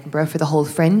in Edinburgh for the whole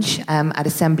Fringe at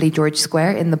Assembly George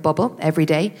Square in the Bubble every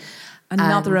day.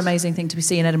 Another amazing thing to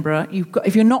see in Edinburgh.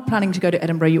 If you're not planning to go to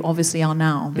Edinburgh, you obviously are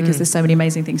now, because there's so many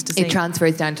amazing things to see. It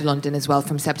transfers down to London as well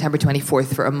from September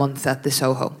 24th for a month at the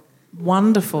Soho.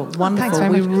 Wonderful, wonderful. Thanks very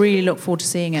we much. really look forward to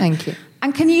seeing it. Thank you.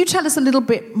 And can you tell us a little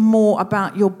bit more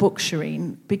about your book,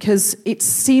 Sherin? Because it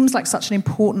seems like such an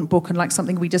important book and like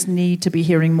something we just need to be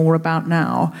hearing more about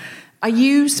now. Are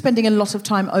you spending a lot of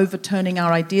time overturning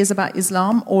our ideas about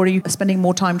Islam, or are you spending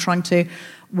more time trying to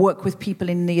work with people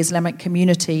in the Islamic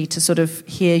community to sort of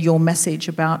hear your message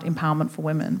about empowerment for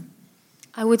women?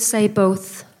 I would say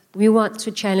both. We want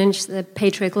to challenge the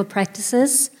patriarchal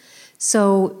practices.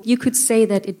 So you could say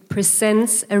that it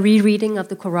presents a rereading of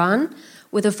the Quran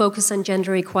with a focus on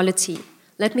gender equality.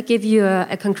 Let me give you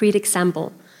a concrete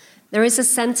example. There is a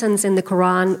sentence in the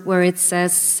Quran where it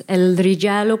says,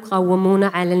 "El-rijalu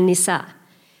qawwamuna 'ala al-nisa,"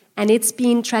 and it's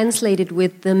being translated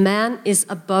with "the man is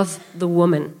above the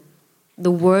woman."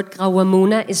 The word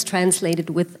qawwamuna is translated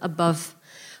with "above."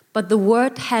 But the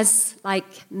word has like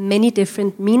many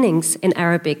different meanings in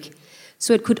Arabic.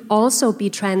 So it could also be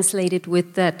translated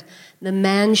with that the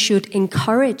man should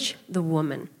encourage the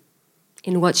woman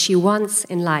in what she wants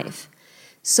in life.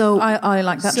 So I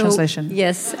like that translation.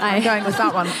 Yes, I'm going with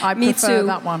that one. I me prefer too.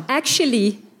 that one.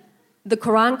 Actually, the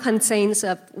Quran contains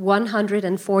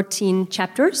 114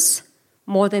 chapters,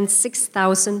 more than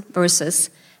 6,000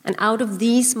 verses. And out of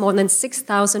these more than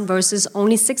 6,000 verses,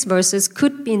 only 6 verses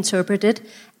could be interpreted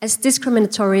as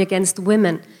discriminatory against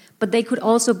women. But they could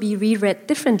also be reread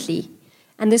differently.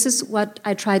 And this is what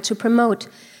I try to promote.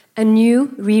 A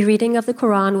new rereading of the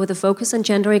Quran with a focus on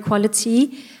gender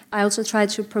equality. I also try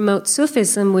to promote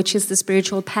Sufism, which is the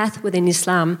spiritual path within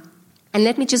Islam. And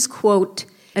let me just quote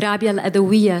Rabia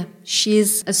al-Adawiyya. She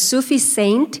is a Sufi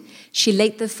saint. She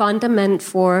laid the fundament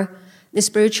for the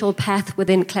spiritual path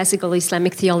within classical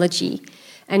Islamic theology.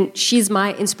 And she's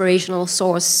my inspirational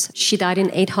source. She died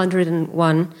in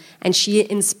 801, and she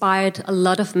inspired a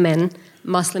lot of men,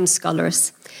 Muslim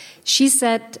scholars. She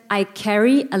said, "I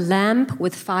carry a lamp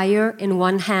with fire in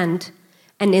one hand,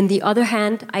 and in the other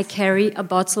hand I carry a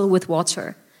bottle with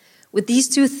water. With these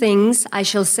two things I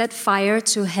shall set fire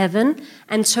to heaven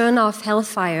and turn off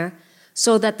hellfire,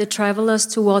 so that the travelers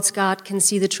towards God can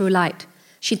see the true light."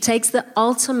 She takes the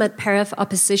ultimate pair of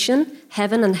opposition,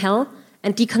 heaven and hell,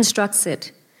 and deconstructs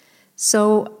it. So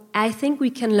I think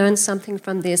we can learn something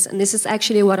from this, and this is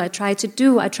actually what I try to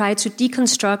do. I try to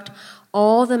deconstruct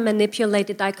all the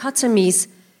manipulated dichotomies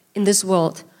in this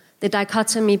world. The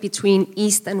dichotomy between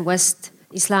East and West,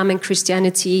 Islam and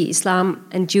Christianity, Islam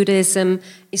and Judaism,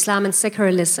 Islam and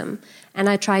secularism. And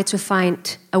I try to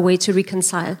find a way to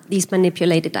reconcile these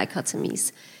manipulated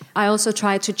dichotomies. I also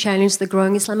try to challenge the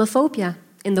growing Islamophobia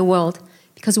in the world,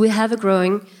 because we have a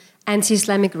growing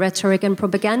anti-Islamic rhetoric and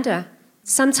propaganda.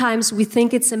 Sometimes we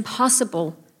think it's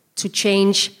impossible to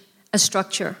change a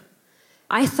structure.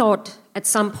 I thought at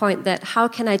some point that how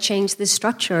can I change this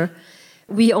structure?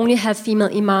 We only have female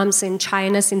imams in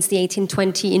China since the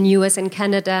 1820s, in US and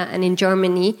Canada and in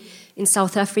Germany, in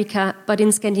South Africa. But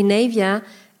in Scandinavia,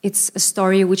 it's a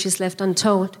story which is left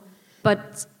untold.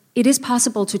 But it is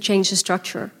possible to change the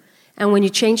structure. And when you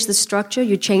change the structure,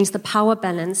 you change the power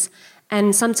balance.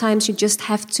 And sometimes you just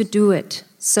have to do it.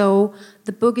 So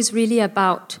the book is really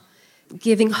about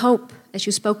giving hope, as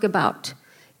you spoke about,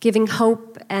 giving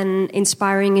hope and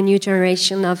inspiring a new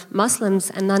generation of Muslims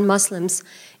and non-Muslims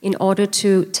in order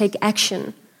to take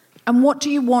action. And what do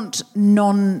you want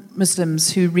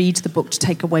non-Muslims who read the book to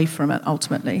take away from it,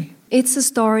 ultimately? It's a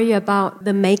story about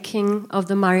the making of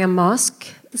the Mariam Mosque.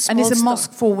 And is a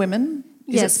mosque for women?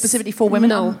 Is it specifically for women?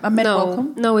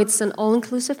 No, it's an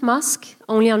all-inclusive mosque.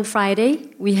 Only on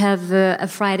Friday. We have a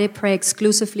Friday prayer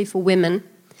exclusively for women.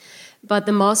 But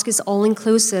the mosque is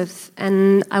all-inclusive.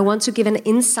 And I want to give an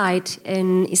insight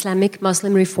in Islamic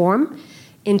Muslim reform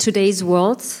in today's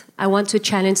world. I want to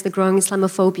challenge the growing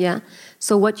Islamophobia.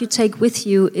 So what you take with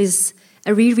you is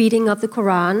a rereading of the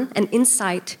Quran, an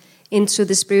insight into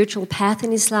the spiritual path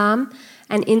in Islam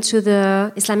and into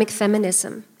the Islamic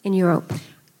feminism in Europe.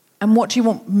 And what do you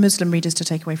want Muslim readers to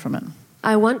take away from it?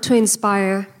 I want to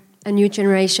inspire a new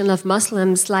generation of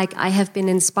Muslims like I have been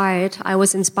inspired. I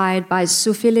was inspired by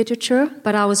Sufi literature,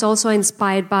 but I was also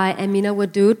inspired by Amina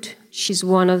Wadud. She's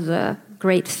one of the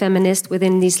great feminists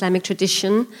within the Islamic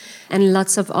tradition, and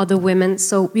lots of other women.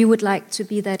 So we would like to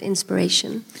be that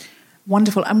inspiration.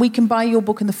 Wonderful. And we can buy your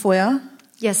book in the foyer?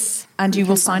 Yes. And you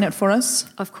will sign it for us?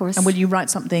 Of course. And will you write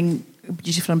something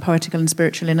beautiful and poetical and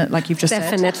spiritual in it, like you've just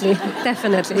said?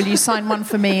 Definitely. Will you sign one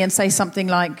for me and say something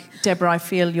like, Deborah, I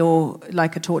feel you're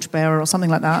like a torchbearer, or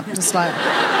something like that? Just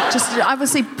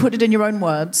obviously put it in your own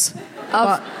words.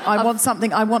 But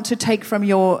I want to take from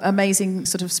your amazing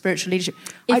sort of spiritual leadership.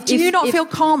 Do you not feel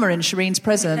calmer in Sherin's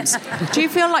presence? Do you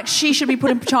feel like she should be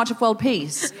put in charge of world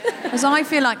peace? Because I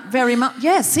feel like very much...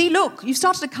 Yes, see, look, you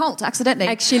started a cult accidentally.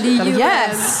 Actually,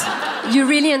 you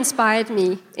really inspired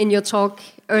me in your talk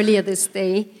earlier this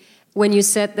day when you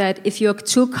said that if you're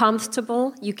too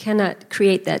comfortable, you cannot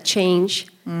create that change.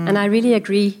 And I really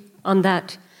agree on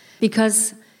that.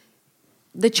 Because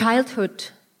the childhood...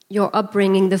 your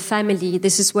upbringing, the family,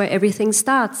 this is where everything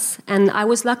starts. And I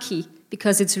was lucky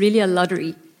because it's really a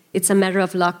lottery. It's a matter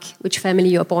of luck which family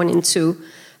you're born into.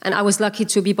 And I was lucky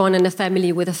to be born in a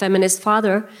family with a feminist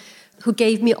father who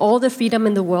gave me all the freedom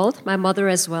in the world, my mother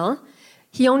as well.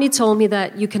 He only told me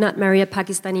that you cannot marry a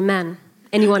Pakistani man,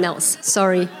 anyone else,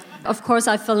 sorry. Of course,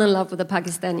 I fell in love with a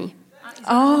Pakistani.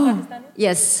 Oh.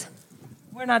 Yes.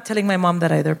 We're not telling my mom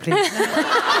that either, please.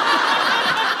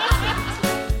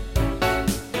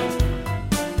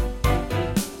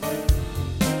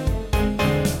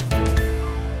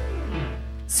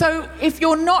 So, if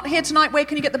you're not here tonight, where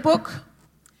can you get the book?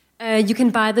 You can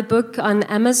buy the book on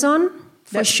Amazon,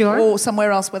 for sure. Or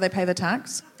somewhere else where they pay the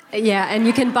tax. Yeah, and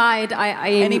you can buy it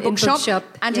any bookshop.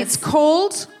 And it's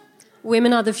called?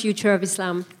 Women Are the Future of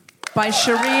Islam. By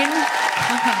Sherin.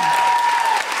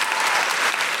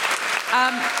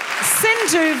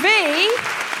 Sindhu V,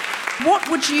 what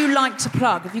would you like to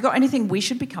plug? Have you got anything we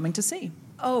should be coming to see?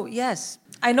 Oh, yes.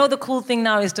 I know the cool thing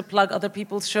now is to plug other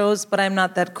people's shows, but I'm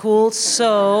not that cool,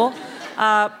 so...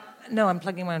 no, I'm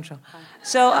plugging my own show.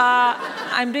 So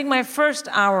I'm doing my first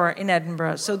hour in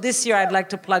Edinburgh, so this year I'd like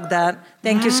to plug that.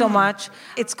 Thank you so much.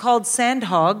 It's called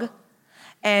Sandhog,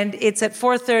 and it's at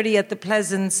 4:30 at the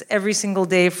Pleasance every single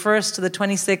day, 1st to the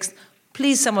 26th.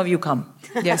 Please, some of you come.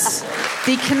 Yes.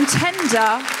 The contender...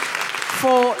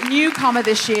 for newcomer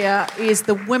this year is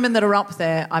the women that are up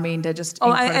there. I mean, they're just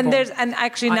incredible. And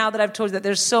actually now that I've told you that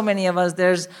there's so many of us,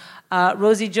 there's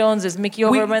Rosie Jones, there's Mickey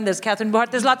Overman, there's Catherine Bart,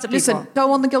 there's lots of people. Listen,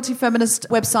 go on the Guilty Feminist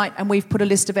website and we've put a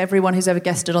list of everyone who's ever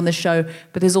guested on this show,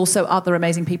 but there's also other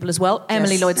amazing people as well. Yes.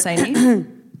 Emily Lloyd Saini.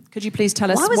 Could you please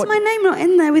tell us why was my name not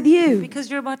in there with you?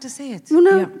 Because you're about to say it. Well,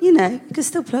 no, you know, you can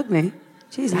still plug me.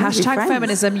 Jeez, Hashtag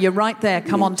feminism, you're right there.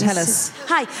 Come on, tell us.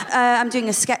 Hi, I'm doing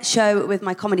a sketch show with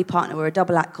my comedy partner. We're a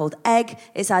double act called Egg.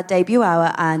 It's our debut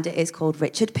hour and it is called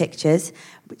Richard Pictures,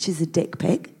 which is a dick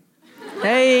pic.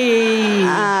 Hey!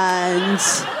 And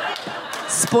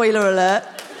spoiler alert.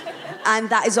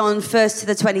 And that is on 1st to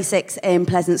the 26th in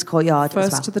Pleasance Courtyard.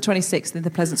 1st to the 26th in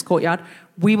the Pleasance Courtyard.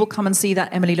 We will come and see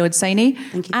that, Emily Lloyd Saini.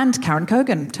 Thank you. And Karen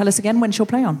Cogan. Tell us again, when's your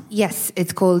play on? Yes,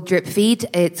 it's called Drip Feed.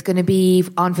 It's going to be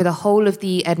on for the whole of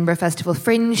the Edinburgh Festival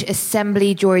Fringe,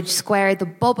 Assembly, George Square, The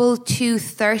Bubble,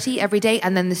 2:30 every day,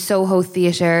 and then the Soho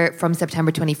Theatre from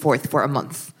September 24th for a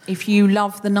month. If you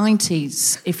love the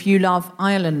 90s, if you love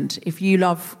Ireland, if you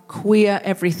love queer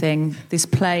everything, this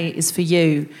play is for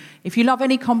you. If you love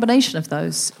any combination of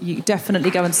those, you definitely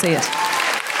go and see it.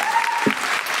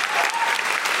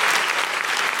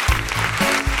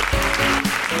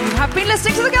 You have been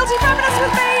listening to The Guilty Feminist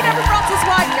with me, Deborah Francis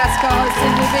White, guest co-host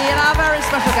Sindhu V, and our very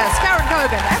special guests, Karen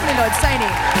Cogan, Emily Lloyd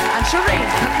Saini, and Sherin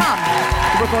Khankan.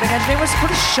 The recording engineer was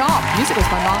pretty sharp. Music was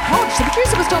by Mark Hodge. The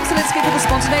producer was Tom Salinsky for the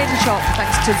Spontaneity Shop.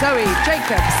 Thanks to Zoe,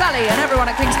 Jacob, Sally, and everyone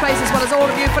at King's Place, as well as all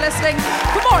of you for listening.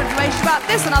 For more information about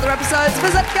this and other episodes,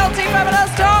 visit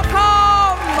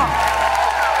guiltyfeminist.com.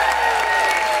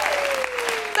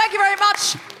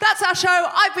 That's our show.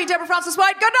 I've been Deborah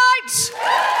Francis-White. Good night!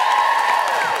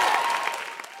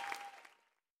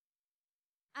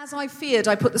 As I feared,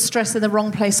 I put the stress in the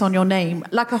wrong place on your name.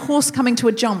 Like a horse coming to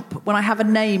a jump, when I have a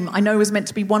name I know is meant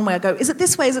to be one way, I go, is it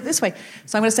this way, is it this way?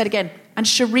 So I'm going to say it again. And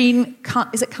Sherin,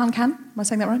 is it Khankan? Am I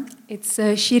saying that right? It's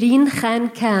Sherin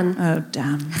Khankan. Oh,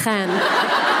 damn.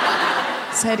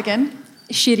 Khan. Say it again.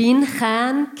 Sherin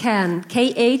Khankan.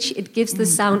 K-H, it gives the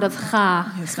sound of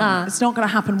Kha. It's not going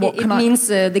to happen. It means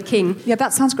the king. Yeah,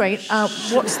 that sounds great.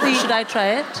 What's the... Should I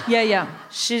try it? Yeah.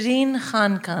 Sherin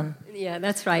Khankan. Yeah,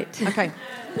 that's right. Okay.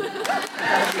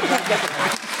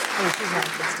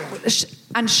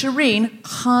 And Sherin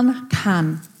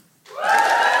Khankan.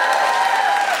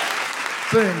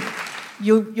 Boom.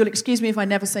 You'll excuse me if I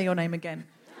never say your name again,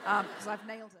 because I've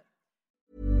nailed it.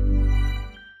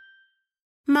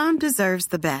 Mom deserves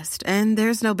the best, and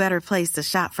there's no better place to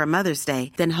shop for Mother's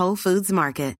Day than Whole Foods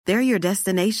Market. They're your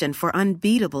destination for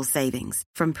unbeatable savings,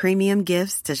 from premium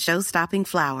gifts to show-stopping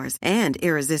flowers and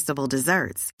irresistible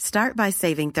desserts. Start by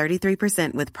saving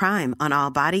 33% with Prime on all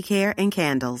body care and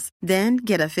candles. Then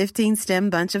get a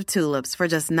 15-stem bunch of tulips for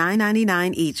just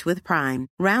 $9.99 each with Prime.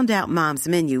 Round out Mom's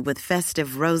menu with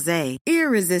festive rosé,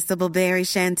 irresistible berry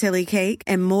chantilly cake,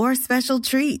 and more special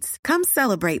treats. Come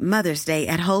celebrate Mother's Day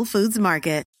at Whole Foods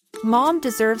Market. Mom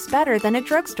deserves better than a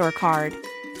drugstore card.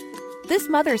 This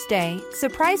Mother's Day,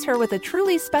 surprise her with a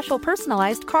truly special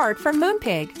personalized card from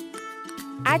Moonpig.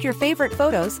 Add your favorite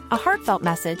photos, a heartfelt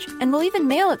message, and we'll even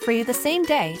mail it for you the same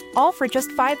day, all for just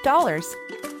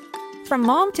 $5. From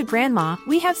mom to grandma,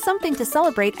 we have something to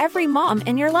celebrate every mom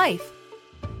in your life.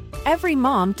 Every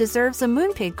mom deserves a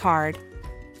Moonpig card.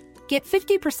 Get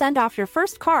 50% off your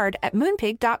first card at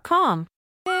moonpig.com.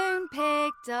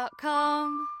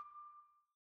 Moonpig.com